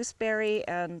are the gooseberry,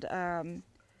 and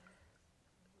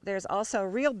there's also a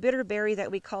real bitter berry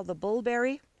that we call the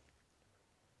bullberry.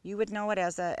 You would know it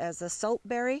as a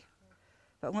saltberry,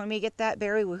 but when we get that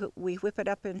berry, we whip it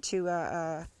up into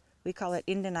we call it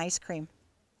Indian ice cream.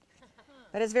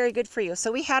 But it's very good for you.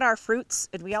 So we had our fruits,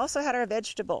 and we also had our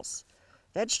vegetables.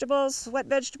 Vegetables, what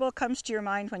vegetable comes to your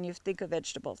mind when you think of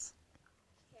vegetables?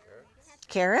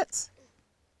 Carrots?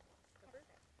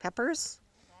 Peppers?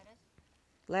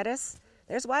 Lettuce?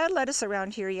 There's wild lettuce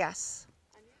around here, yes.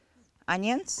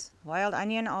 Onions, wild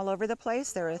onion all over the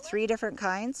place. There are 3 different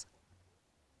kinds.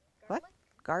 What?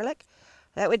 Garlic?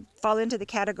 That would fall into the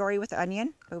category with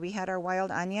onion, but we had our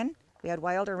wild onion. We had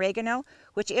wild oregano,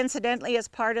 which incidentally is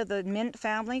part of the mint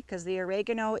family because the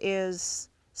oregano is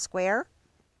square.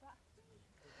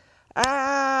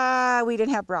 We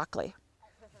didn't have broccoli.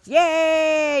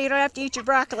 Yay! You don't have to eat your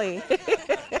broccoli.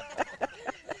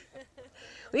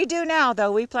 We do now,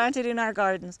 though. We planted in our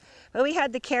gardens. But we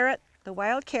had the carrot, the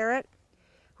wild carrot,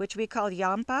 which we called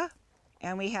yampa,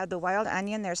 and we had the wild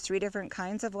onion. There's 3 different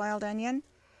kinds of wild onion.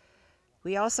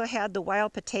 We also had the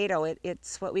wild potato.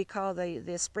 It's what we call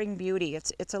the spring beauty.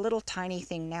 It's a little tiny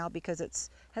thing now because it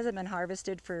hasn't been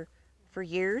harvested for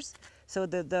years. So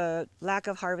the lack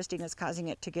of harvesting is causing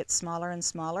it to get smaller and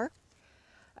smaller.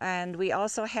 And we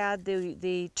also had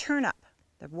the turnip,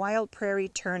 the wild prairie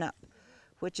turnip,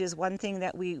 which is one thing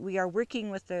that we are working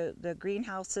with the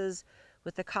greenhouses,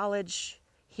 with the college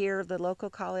here, the local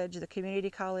college, the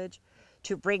community college,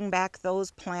 to bring back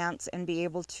those plants and be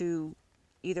able to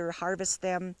either harvest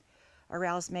them or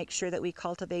else make sure that we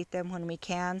cultivate them when we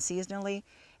can seasonally.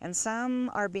 And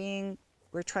some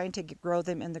we're trying to grow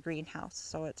them in the greenhouse,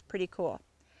 so it's pretty cool.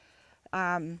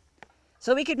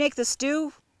 So we could make the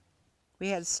stew. We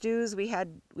had stews. We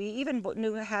even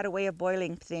knew how a way of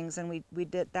boiling things, and we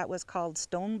did. That was called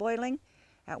stone boiling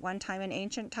at one time in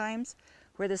ancient times,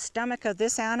 where the stomach of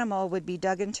this animal would be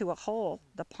dug into a hole,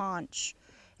 the paunch,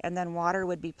 and then water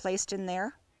would be placed in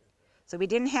there. So we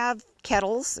didn't have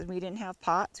kettles, and we didn't have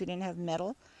pots, we didn't have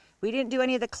metal. We didn't do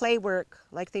any of the clay work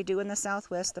like they do in the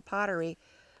Southwest, the pottery.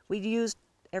 We used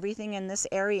everything in this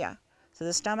area. So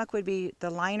the stomach would be the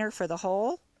liner for the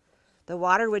hole. The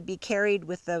water would be carried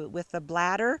with the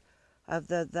bladder of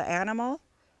the animal.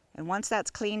 And once that's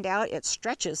cleaned out, it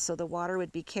stretches, so the water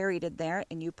would be carried in there,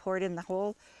 and you pour it in the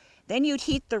hole. Then you'd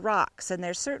heat the rocks, and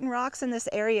there's certain rocks in this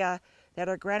area that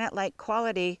are granite-like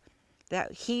quality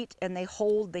that heat, and they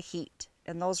hold the heat.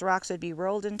 And those rocks would be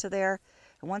rolled into there,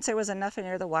 and once there was enough in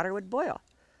there, the water would boil.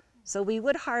 So we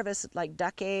would harvest like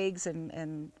duck eggs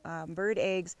and bird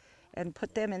eggs and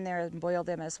put them in there and boil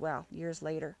them as well years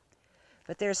later.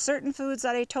 But there's certain foods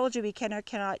that I told you we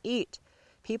cannot eat.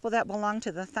 People that belong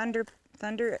to the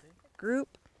thunder group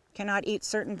cannot eat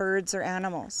certain birds or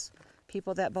animals.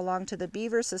 People that belong to the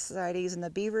beaver societies and the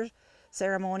beaver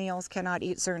ceremonials cannot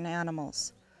eat certain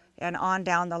animals, and on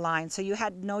down the line. So you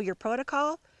had to know your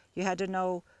protocol. You had to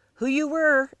know who you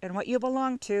were and what you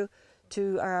belonged to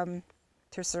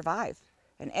survive.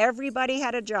 And everybody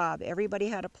had a job. Everybody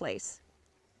had a place.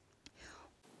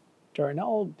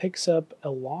 Darnell picks up a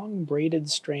long braided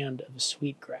strand of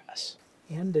sweetgrass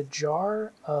and a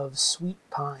jar of sweet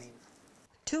pine.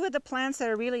 2 of the plants that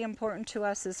are really important to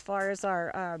us as far as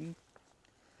our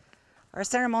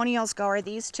ceremonials go are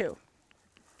these 2.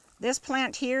 This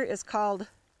plant here is called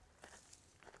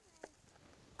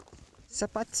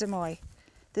Sapatsamoy.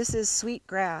 This is sweet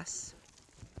grass.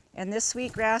 And this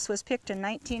sweet grass was picked in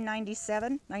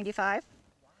 1995.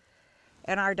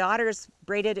 And our daughters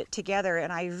braided it together.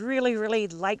 And I really, really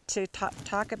like to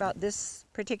talk about this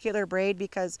particular braid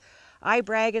because I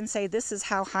brag and say this is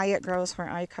how high it grows where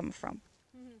I come from.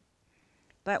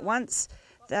 But once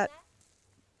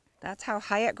that's how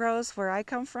high it grows where I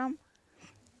come from.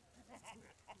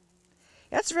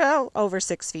 It's well over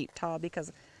 6 feet tall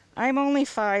because I'm only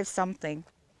 5 something.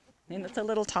 And it's a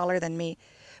little taller than me.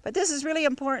 But this is really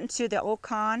important to the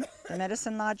Okan, the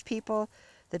Medicine Lodge people,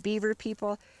 the Beaver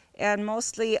people, and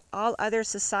mostly all other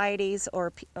societies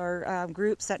or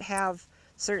groups that have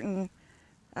certain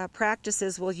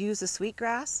practices will use the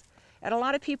sweetgrass. And a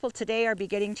lot of people today are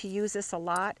beginning to use this a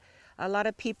lot. A lot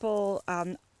of people,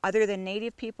 other than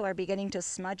native people, are beginning to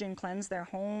smudge and cleanse their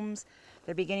homes.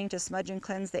 They're beginning to smudge and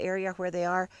cleanse the area where they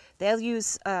are. They'll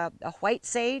use a white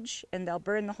sage and they'll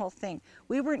burn the whole thing.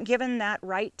 We weren't given that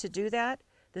right to do that.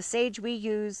 The sage we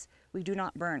use, we do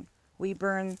not burn. We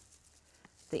burn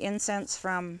the incense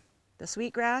from the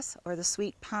sweetgrass or the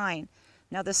sweet pine.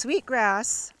 Now the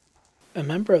sweetgrass... A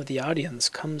member of the audience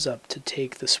comes up to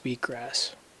take the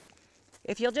sweetgrass.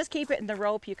 If you'll just keep it in the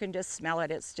rope, you can just smell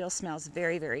it. It still smells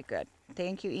very, very good.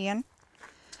 Thank you, Ian.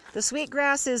 The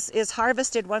sweetgrass is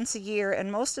harvested once a year, and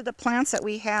most of the plants that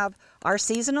we have are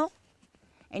seasonal,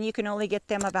 and you can only get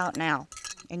them about now.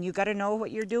 And you got to know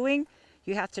what you're doing.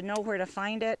 You have to know where to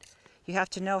find it. You have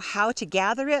to know how to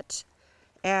gather it,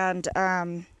 and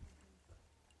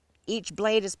each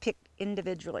blade is picked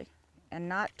individually, and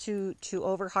not to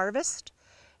over harvest,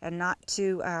 and not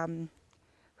to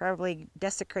probably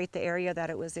desecrate the area that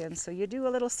it was in. So you do a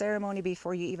little ceremony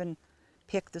before you even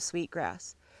pick the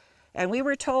sweetgrass. And we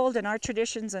were told in our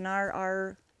traditions and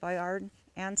by our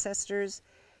ancestors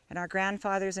and our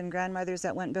grandfathers and grandmothers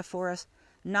that went before us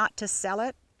not to sell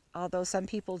it, although some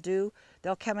people do.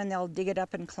 They'll come and they'll dig it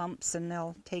up in clumps and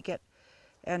they'll take it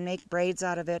and make braids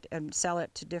out of it and sell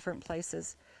it to different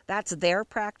places. That's their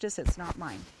practice, it's not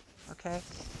mine, okay?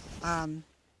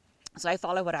 So I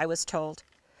follow what I was told.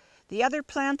 The other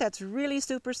plant that's really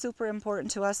super, super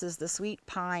important to us is the sweet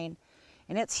pine.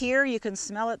 And it's here. You can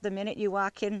smell it the minute you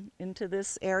walk into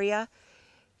this area.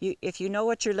 If you know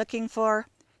what you're looking for,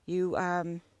 you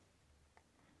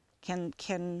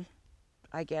can,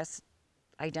 I guess,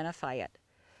 identify it.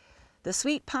 The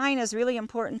sweet pine is really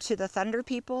important to the Thunder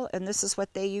people, and this is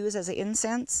what they use as an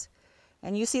incense.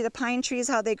 And you see the pine trees,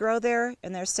 how they grow there,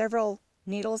 and there's several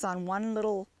needles on one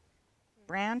little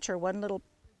branch or one little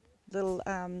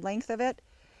length of it.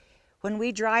 When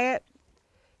we dry it,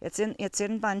 it's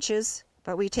in bunches.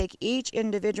 But we take each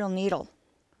individual needle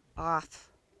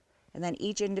off, and then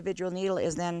each individual needle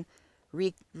is then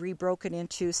rebroken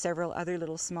into several other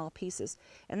little small pieces.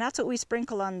 And that's what we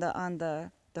sprinkle on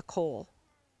the coal.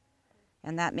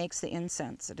 And that makes the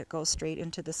incense, and it goes straight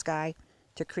into the sky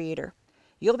to Creator.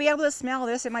 You'll be able to smell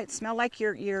this. It might smell like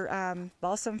your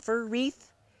balsam fir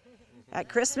wreath at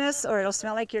Christmas, or it'll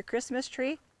smell like your Christmas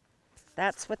tree.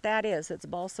 That's what that is. It's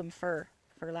balsam fir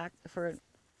for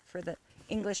the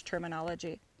English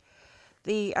terminology.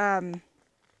 You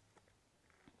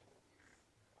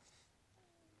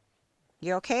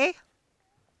okay?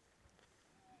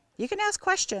 You can ask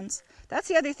questions. That's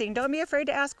the other thing. Don't be afraid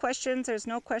to ask questions. There's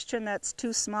no question that's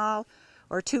too small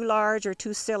or too large or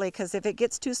too silly, because if it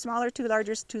gets too small or too large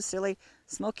or too silly,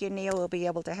 Smokey and Neil will be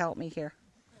able to help me here.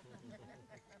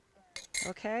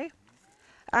 Okay?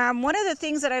 One of the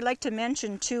things that I'd like to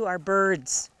mention too are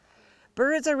birds.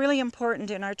 Birds are really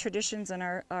important in our traditions and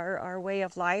our way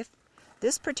of life.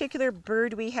 This particular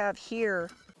bird we have here...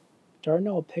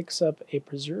 Darnell picks up a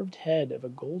preserved head of a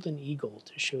golden eagle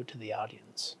to show to the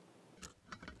audience.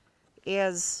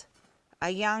 ...is a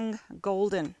young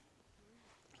golden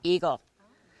eagle.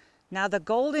 Now the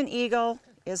golden eagle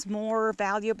is more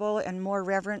valuable and more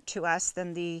reverent to us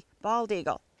than the bald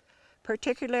eagle,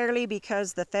 particularly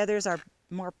because the feathers are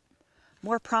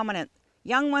more prominent.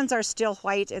 Young ones are still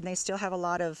white and they still have a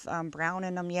lot of brown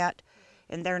in them yet,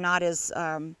 and they're not as,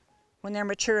 when they're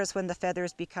mature is when the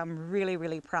feathers become really,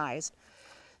 really prized.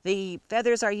 The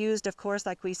feathers are used, of course,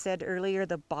 like we said earlier,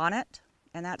 the bonnet,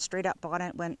 and that straight up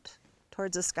bonnet went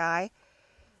towards the sky.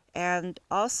 And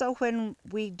also when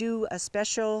we do a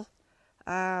special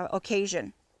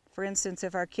occasion, for instance,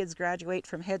 if our kids graduate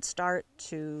from Head Start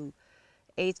to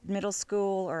 8th middle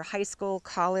school or high school,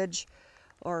 college,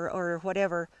 or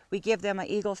whatever, we give them an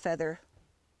eagle feather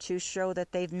to show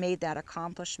that they've made that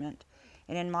accomplishment.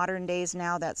 And in modern days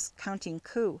now, that's counting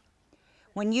coup.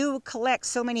 When you collect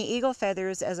so many eagle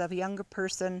feathers as a younger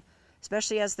person,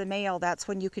 especially as the male, that's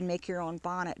when you can make your own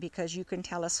bonnet, because you can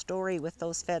tell a story with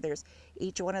those feathers.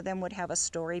 Each one of them would have a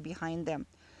story behind them.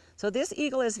 So this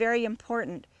eagle is very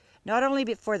important, not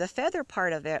only for the feather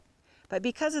part of it, but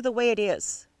because of the way it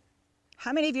is.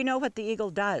 How many of you know what the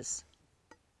eagle does?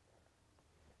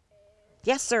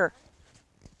 Yes, sir.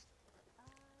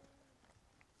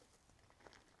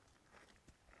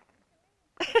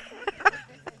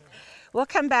 We'll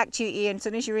come back to you, Ian, as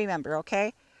soon as you remember,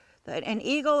 okay? An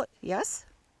eagle, yes?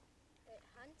 It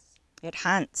hunts It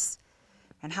hunts.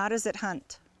 And how does it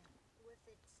hunt?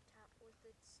 with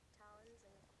its talons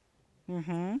and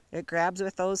It grabs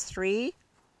with those three.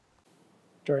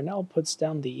 Darnell puts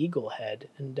down the eagle head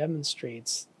and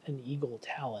demonstrates an eagle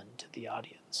talon to the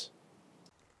audience.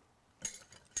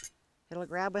 It'll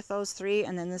grab with those three,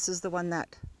 and then this is the one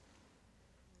that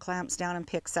clamps down and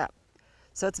picks up.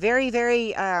 So it's very,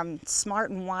 very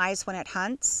smart and wise when it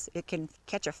hunts. It can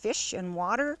catch a fish in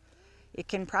water. It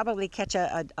can probably catch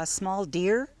a small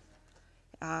deer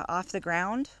off the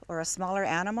ground or a smaller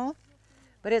animal.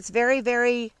 But it's very,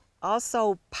 very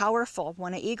also powerful.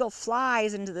 When an eagle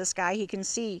flies into the sky, he can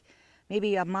see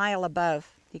maybe a mile above.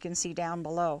 He can see down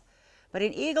below. But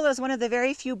an eagle is one of the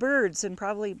very few birds, and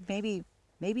probably maybe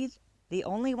the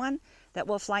only one, that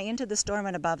will fly into the storm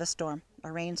and above a storm,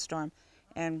 a rainstorm,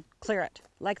 and clear it.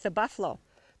 Like the buffalo.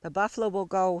 The buffalo will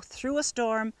go through a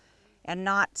storm and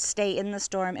not stay in the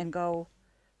storm and go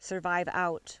survive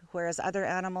out. Whereas other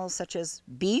animals such as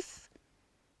beef,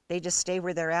 they just stay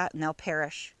where they're at and they'll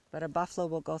perish. But a buffalo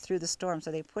will go through the storm,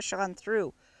 so they push on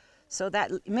through. So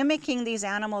that mimicking these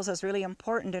animals is really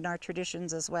important in our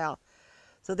traditions as well.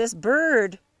 So this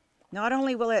bird, not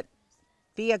only will it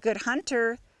be a good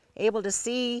hunter, able to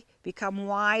see, become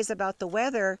wise about the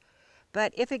weather,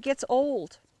 but if it gets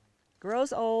old,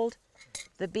 grows old,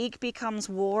 the beak becomes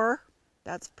wore,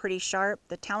 that's pretty sharp,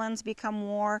 the talons become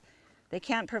wore, they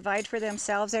can't provide for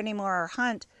themselves anymore or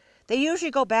hunt, they usually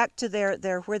go back to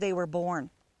their where they were born.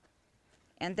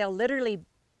 And they'll literally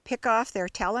pick off their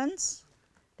talons,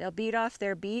 they'll beat off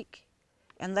their beak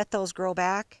and let those grow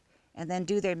back and then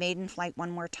do their maiden flight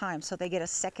one more time, so they get a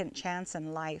second chance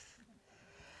in life.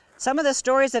 Some of the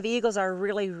stories of eagles are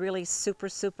really, really super,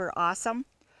 super awesome.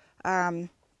 And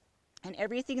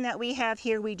everything that we have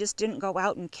here, we just didn't go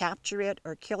out and capture it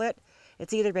or kill it.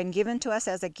 It's either been given to us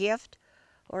as a gift,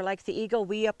 or like the eagle,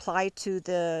 we apply to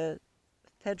the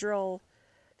federal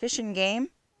Fish and Game,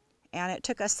 and it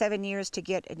took us 7 years to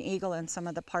get an eagle and some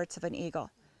of the parts of an eagle.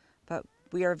 But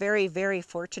we are very, very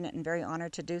fortunate and very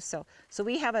honored to do so. So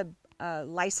we have a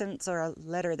license or a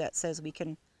letter that says we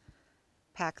can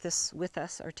pack this with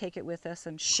us or take it with us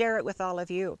and share it with all of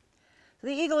you. So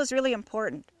the eagle is really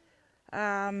important.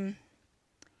 Mr.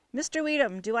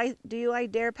 Weedham, do I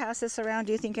dare pass this around?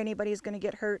 Do you think anybody's going to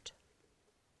get hurt?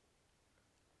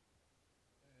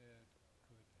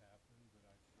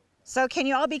 So can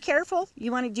you all be careful? Do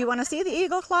you want to see the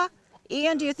eagle claw?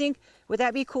 Ian, do you think, would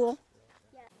that be cool?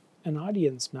 An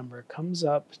audience member comes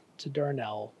up to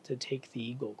Darnell to take the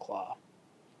eagle claw.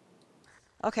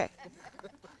 Okay.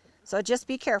 So just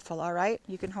be careful, all right?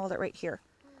 You can hold it right here.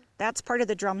 That's part of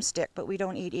the drumstick, but we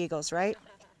don't eat eagles, right?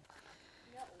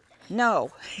 No.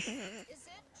 Is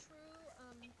it true,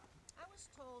 I was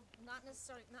told, not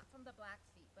necessarily, not from the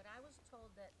Blackfeet, but I was told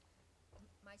that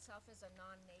myself as a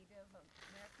non-Native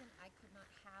American, I could not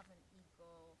have an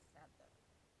eagle feather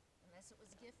unless it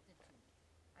was gifted to me.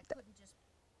 I couldn't just,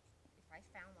 if I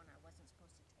found one, I wasn't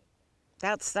supposed to take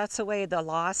it. That's the way the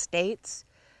law states,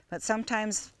 but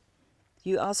sometimes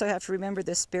you also have to remember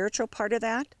the spiritual part of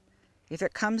that. If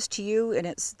it comes to you and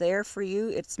it's there for you,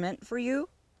 it's meant for you,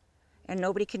 and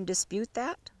nobody can dispute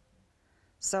that.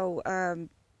 So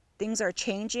things are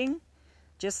changing,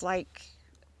 just like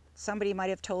somebody might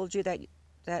have told you that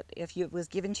if it was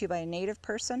given to you by a Native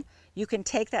person, you can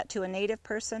take that to a Native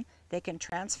person, they can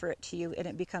transfer it to you, and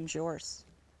it becomes yours.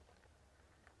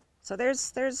 So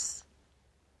there's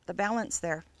the balance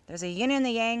there. There's a yin and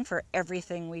the yang for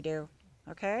everything we do,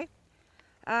 okay?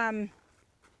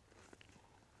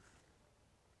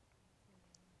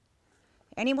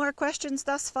 Any more questions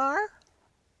thus far?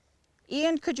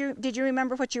 Ian, did you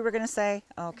remember what you were going to say?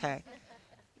 Okay.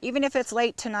 Even if it's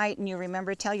late tonight and you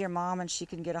remember, tell your mom and she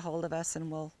can get a hold of us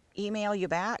and we'll email you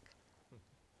back.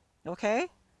 Okay?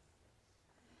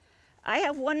 I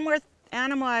have one more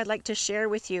animal I'd like to share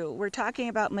with you. We're talking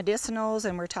about medicinals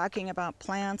and we're talking about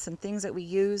plants and things that we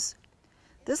use.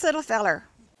 This little feller.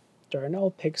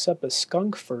 Darnell picks up a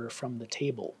skunk fur from the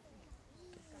table.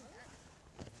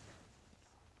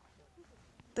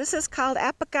 This is called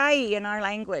apakai in our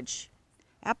language.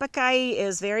 Apakai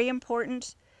is very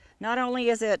important. Not only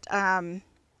is it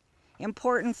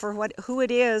important for who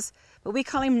it is, but we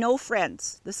call him no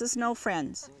friends. This is no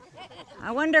friends.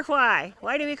 I wonder why.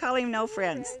 Why do we call him no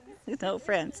friends? No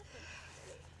friends.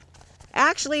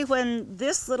 Actually, when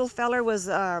this little feller was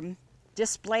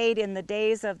displayed in the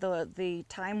days of the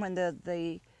time when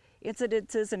the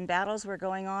incidences and battles were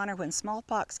going on, or when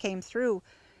smallpox came through,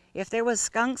 if there was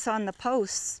skunks on the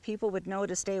posts, people would know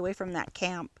to stay away from that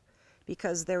camp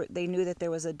because they knew that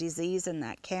there was a disease in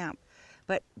that camp.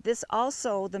 But this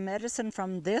also, the medicine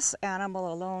from this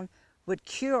animal alone would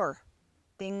cure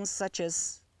things such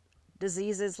as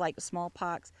diseases like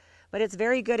smallpox, But it's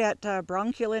very good at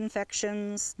bronchial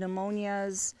infections,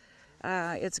 pneumonias.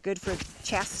 It's good for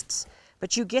chests.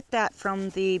 But you get that from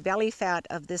the belly fat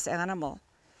of this animal.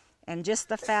 And just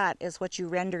the fat is what you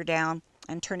render down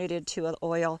and turn it into an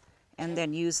oil and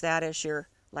then use that as your,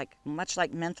 like, much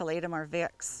like mentholatum or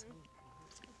Vicks.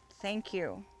 Thank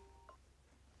you.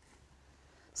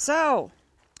 So,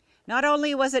 not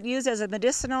only was it used as a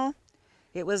medicinal,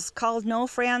 it was called no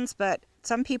friends, but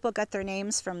some people got their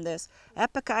names from this.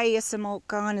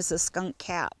 Epicaiasimokon is a skunk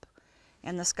cap.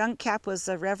 And the skunk cap was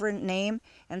a reverent name,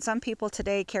 and some people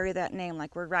today carry that name,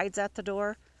 like where Rides at the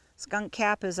Door. Skunk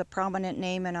cap is a prominent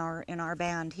name in our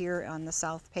band here on the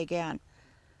South Pagan.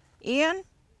 Ian,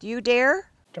 do you dare?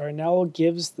 Darnell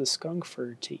gives the skunk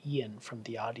fur to Ian from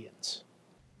the audience.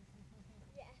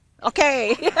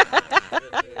 Okay.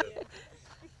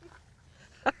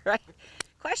 All right.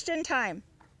 Question time.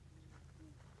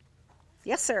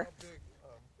 Yes, sir. How big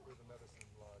were the medicine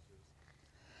lodges?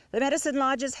 The medicine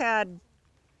lodges had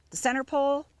the center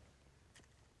pole,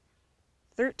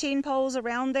 13 poles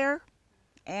around there,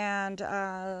 and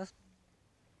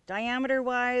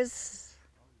diameter-wise,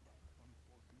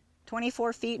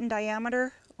 24 feet in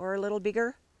diameter or a little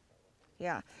bigger.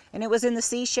 Yeah, and it was in the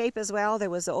C shape as well. There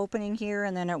was an opening here,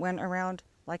 and then it went around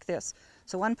like this.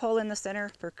 So one pole in the center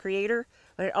for creator,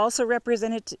 but it also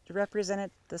represented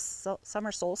the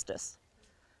summer solstice,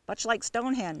 much like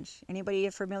Stonehenge. Anybody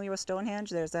familiar with Stonehenge?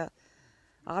 There's a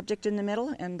object in the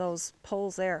middle and those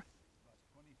poles there.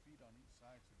 20 feet on each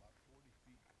side, so about 40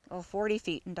 feet. Oh, 40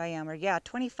 feet in diameter. Yeah,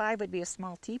 25 would be a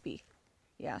small teepee.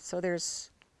 Yeah, so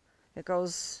it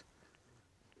goes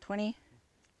 20,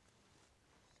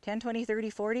 10, 20, 30,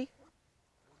 40?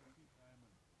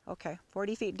 Okay,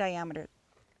 40 feet in diameter.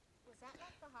 Was that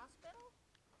like the hospital?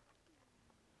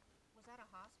 Was that a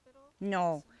hospital?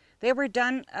 No, they were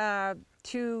done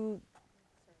to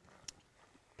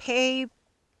pay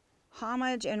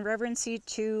homage and reverency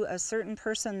to a certain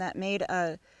person that made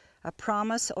a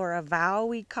promise or a vow,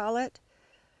 we'd call it,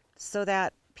 so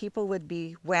that people would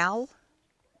be well,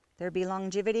 there'd be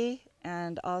longevity,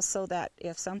 and also that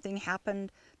if something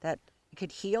happened that it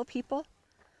could heal people.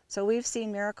 So we've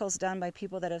seen miracles done by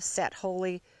people that have set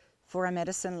holy for a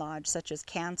medicine lodge, such as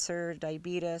cancer,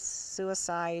 diabetes,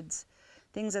 suicides,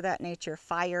 things of that nature,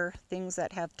 fire, things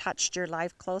that have touched your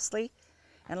life closely.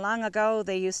 And long ago,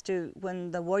 they used to,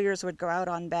 when the warriors would go out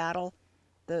on battle,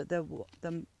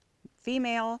 the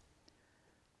female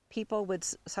people would,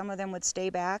 some of them would stay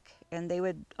back, and they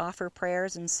would offer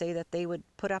prayers and say that they would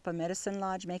put up a medicine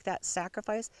lodge, make that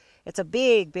sacrifice. It's a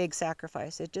big, big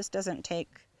sacrifice. It just doesn't take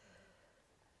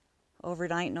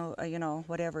overnight, no, you know,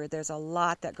 whatever. There's a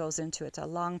lot that goes into it. It's a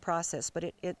long process, but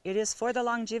it is for the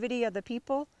longevity of the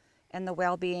people and the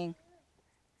well-being.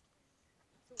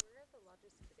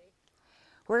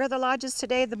 Where are the lodges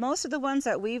today? Most of the ones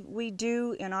that we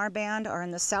do in our band are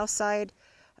in the south side,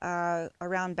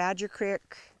 around Badger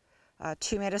Creek,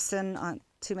 Two Medicine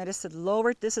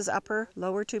lower. This is upper,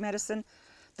 lower Two Medicine.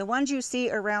 The ones you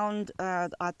see around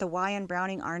at the Y and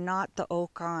Browning are not the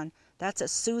Okon. That's a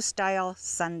Sioux-style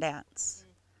Sundance.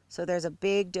 So there's a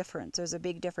big difference. There's a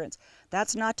big difference.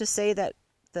 That's not to say that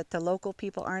the local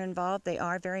people aren't involved. They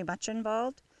are very much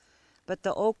involved. But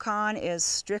the Okon is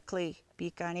strictly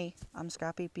Piikani,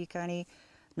 Amscrapi, Piikani,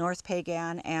 North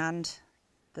Pagan, and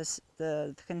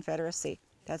the Confederacy.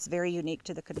 That's very unique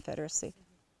to the Confederacy,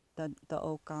 the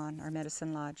Okon, our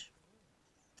medicine lodge.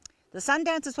 The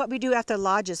Sundance is what we do after the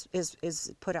lodge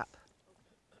is put up.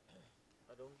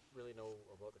 I don't really know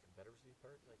about the Confederacy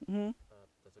part. Like,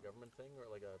 that's a government thing,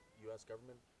 or like a U.S.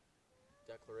 government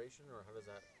declaration, or how does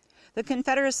that? The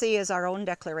Confederacy is our own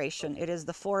declaration. It is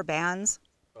the four bands.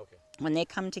 Okay. When they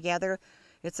come together,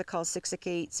 it's called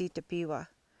Siksika Sitapiwa.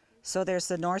 So there's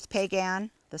the North Pagan,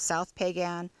 the South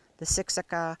Pagan, the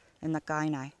Siksika, and the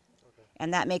Kainai. Okay.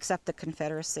 And that makes up the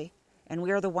Confederacy. And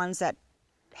we are the ones that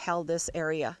held this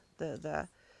area. The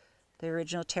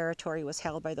original territory was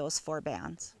held by those four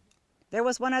bands. There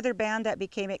was one other band that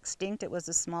became extinct. It was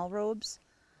the Small Robes.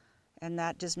 And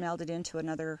that just melded into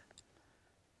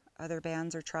other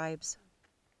bands or tribes.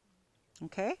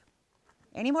 Okay?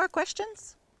 Any more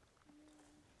questions?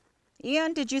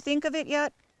 Ian, did you think of it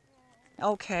yet?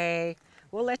 Okay,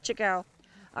 we'll let you go.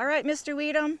 All right, Mr.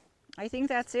 Weedham, I think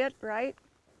that's it, right?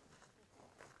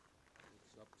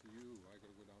 It's up to you. I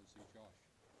gotta go down and see Josh.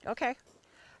 Okay.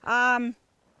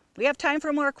 We have time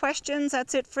for more questions.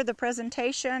 That's it for the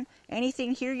presentation.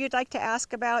 Anything here you'd like to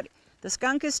ask about? The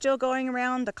skunk is still going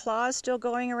around. The claw is still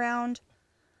going around.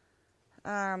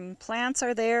 Plants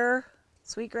are there.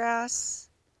 Sweetgrass.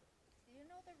 Do you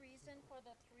know the reason for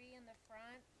the 3 in the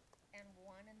front and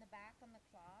 1 in the back on the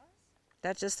claws?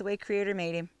 That's just the way Creator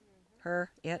made him.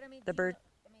 Her, it, But I mean, the do you bird. know-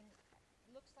 I mean,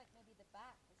 it looks like maybe the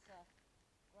back is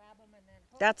grab them and then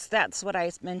hook. That's what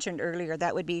I mentioned earlier.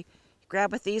 That would be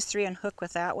grab with these three and hook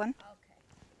with that one. Okay.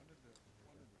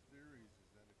 One of the theories is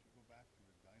that if you go back to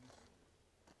the dinosaurs,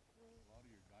 a lot of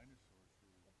your dinosaurs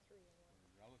were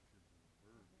relatives of the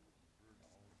bird. The bird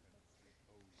always had the three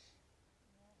toes.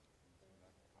 And so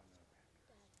that's kind of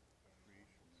a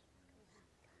creation,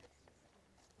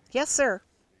 Yes, sir.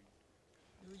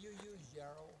 Do you use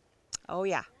yarrow? Oh,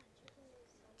 yeah.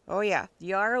 Oh, yeah.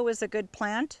 Yarrow is a good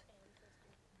plant.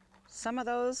 Some of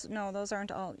those, no, those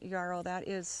aren't all yarrow. That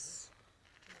is,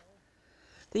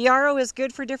 the yarrow is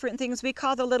good for different things. We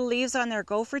call the little leaves on there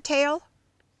gopher tail,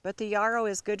 but the yarrow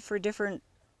is good for different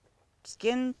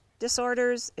skin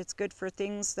disorders. It's good for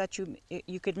things that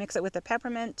you could mix it with a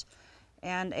peppermint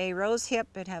and a rose hip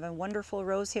and have a wonderful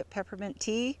rose hip peppermint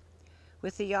tea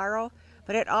with the yarrow.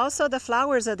 But it also, the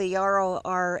flowers of the yarrow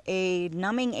are a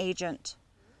numbing agent.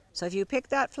 So if you pick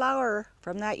that flower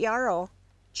from that yarrow,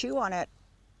 chew on it,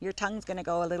 your tongue's going to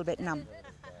go a little bit numb.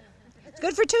 It's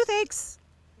good for toothaches.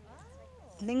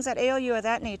 Things that ail you of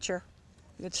that nature.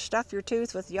 You'd stuff your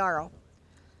tooth with yarrow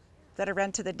that I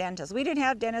rent to the dentist. We didn't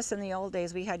have dentists in the old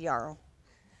days. We had yarrow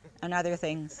and other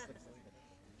things.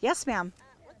 Yes, ma'am.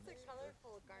 What's the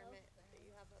colorful garment that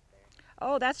you have up there?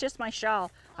 Oh, that's just my shawl.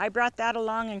 I brought that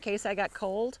along in case I got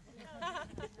cold.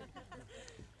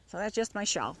 So that's just my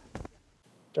shawl.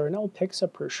 Darnell picks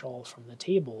up her shawl from the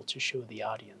table to show the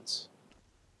audience.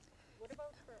 What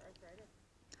about for arthritis?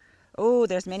 Oh,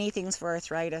 there's many things for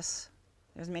arthritis.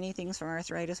 There's many things for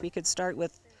arthritis. We could start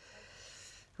with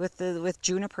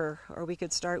juniper, or we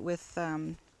could start with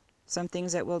some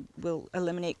things that will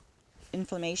eliminate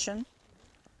inflammation.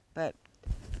 But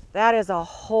that is a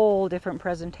whole different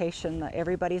presentation.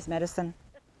 Everybody's medicine,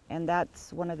 and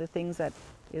that's one of the things that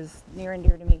is near and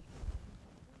dear to me.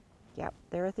 Yep,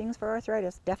 there are things for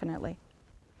arthritis, definitely.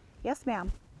 Yes,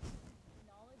 ma'am.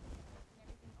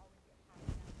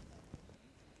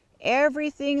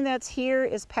 Everything that's here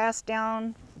is passed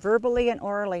down verbally and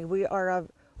orally. We are a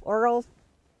oral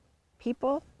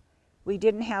people. We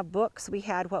didn't have books. We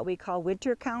had what we call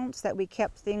winter counts, that we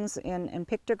kept things in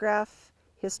pictograph,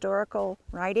 historical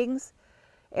writings.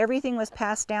 Everything was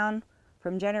passed down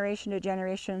from generation to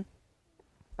generation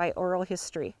by oral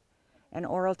history and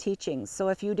oral teachings. So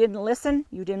if you didn't listen,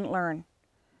 you didn't learn.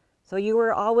 So you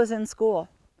were always in school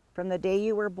from the day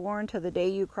you were born to the day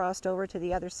you crossed over to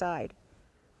the other side.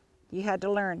 You had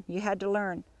to learn. You had to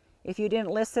learn. If you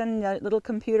didn't listen, the little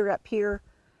computer up here,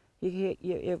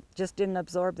 you just didn't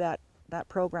absorb that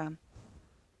program.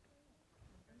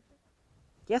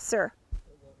 Yes, sir.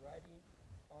 So the writing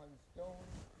on stone,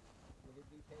 would it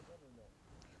be pagan or no?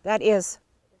 That is.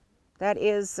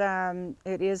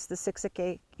 It is the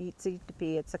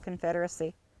Siksikaitsitapi. It's a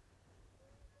confederacy.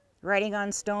 Writing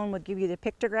on stone would give you the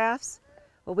pictographs.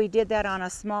 Well, we did that on a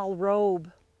small robe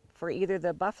for either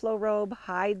the buffalo robe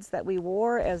hides that we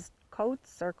wore as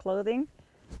coats or clothing,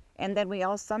 and then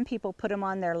some people put them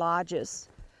on their lodges.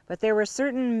 But there were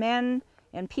certain men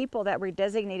and people that were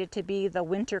designated to be the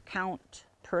winter count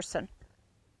person,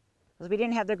 because we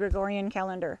didn't have the Gregorian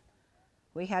calendar.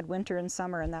 We had winter and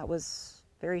summer, and that was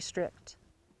very strict.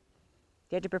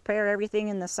 You had to prepare everything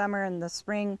in the summer and the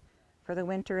spring for the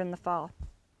winter and the fall.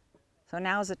 So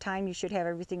now's the time you should have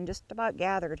everything just about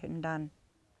gathered and done.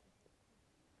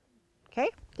 Okay?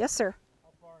 Yes, sir. How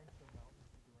far into the mountains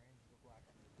did the range of the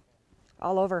Blackfeet?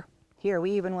 All over. Here,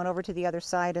 we even went over to the other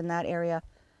side in that area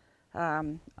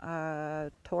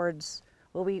towards,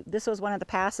 this was one of the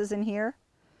passes in here.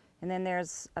 And then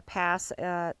there's a pass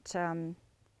at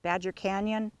Badger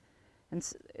Canyon. And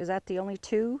is that the only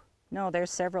two? No,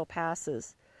 there's several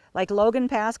passes. Like Logan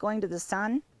Pass going to the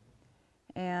sun.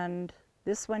 And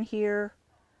this one here,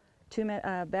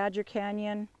 Badger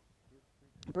Canyon,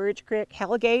 Birch Creek,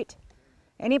 Hellgate.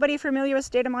 Anybody familiar with the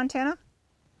state of Montana?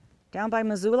 Down by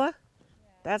Missoula?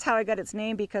 That's how it got its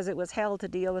name, because it was hell to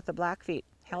deal with the Blackfeet,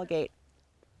 Hellgate.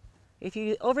 If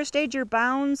you overstayed your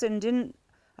bounds and didn't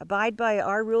abide by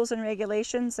our rules and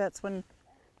regulations, that's when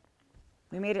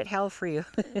we made it hell for you.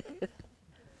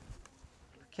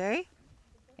 Okay?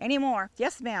 Any more?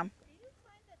 Yes, ma'am. Do you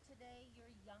find that today your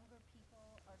younger people,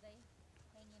 are they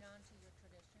hanging on to your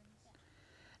traditions?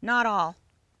 Not all.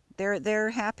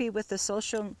 They're happy with the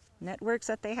social networks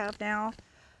that they have now.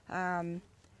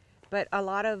 But a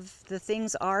lot of the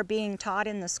things are being taught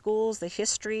in the schools. The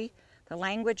history, the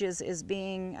language is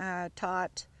being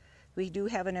taught. We do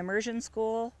have an immersion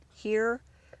school here.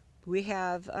 We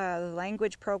have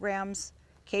language programs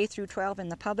K through 12 in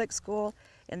the public school,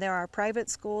 and there are private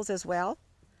schools as well.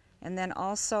 And then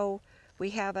also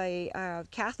we have a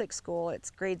Catholic school.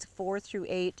 It's grades 4 through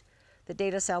 8 the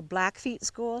De La Salle Blackfeet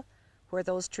School, where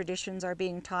those traditions are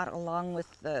being taught along with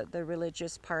the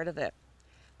religious part of it.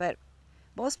 But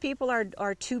most people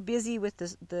are too busy with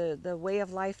the way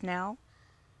of life now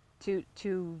to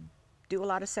do a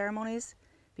lot of ceremonies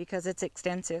because it's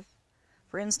extensive.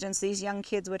 For instance, these young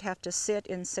kids would have to sit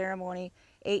in ceremony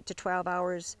 8 to 12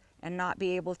 hours and not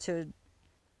be able to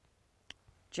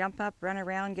jump up, run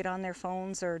around, get on their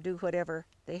phones, or do whatever.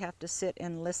 They have to sit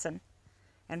and listen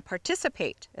and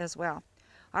participate as well.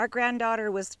 Our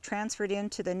granddaughter was transferred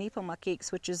into the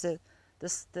Nepomuckeeks, which is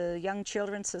the Young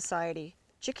Children's Society.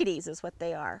 Chickadees is what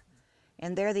they are.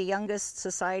 And they're the youngest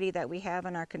society that we have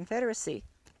in our confederacy.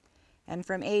 And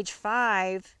from age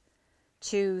 5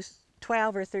 to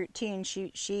 12 or 13,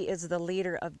 she is the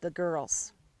leader of the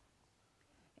girls.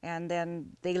 And then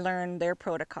they learn their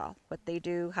protocol, what they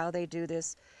do, how they do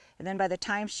this. And then by the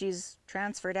time she's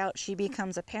transferred out, she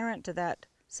becomes a parent to that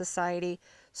society,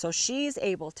 so she's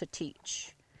able to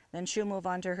teach. Then she'll move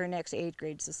on to her next 8th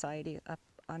grade society up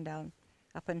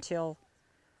until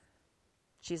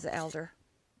she's the elder.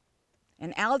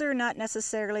 An elder not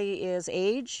necessarily is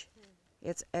age,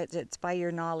 it's by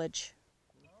your knowledge.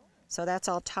 So that's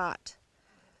all taught.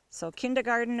 So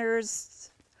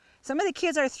kindergarteners, some of the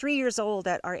kids are 3 years old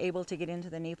that are able to get into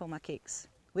the Nepomuckeeks.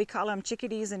 We call them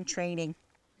chickadees in training.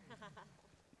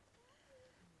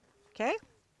 Okay?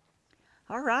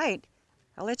 All right.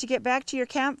 I'll let you get back to your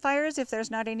campfires if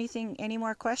there's not any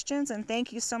more questions, and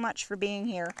thank you so much for being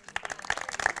here.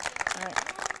 All right.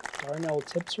 Darnell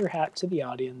tips her hat to the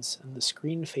audience and the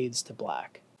screen fades to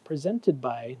black. Presented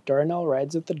by Darnell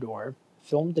Rides at the Door,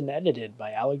 filmed and edited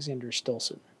by Alexander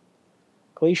Stilson.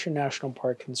 Glacier National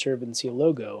Park Conservancy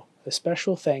logo, a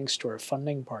special thanks to our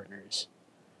funding partners.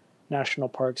 National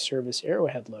Park Service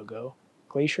Arrowhead logo,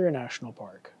 Glacier National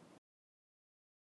Park.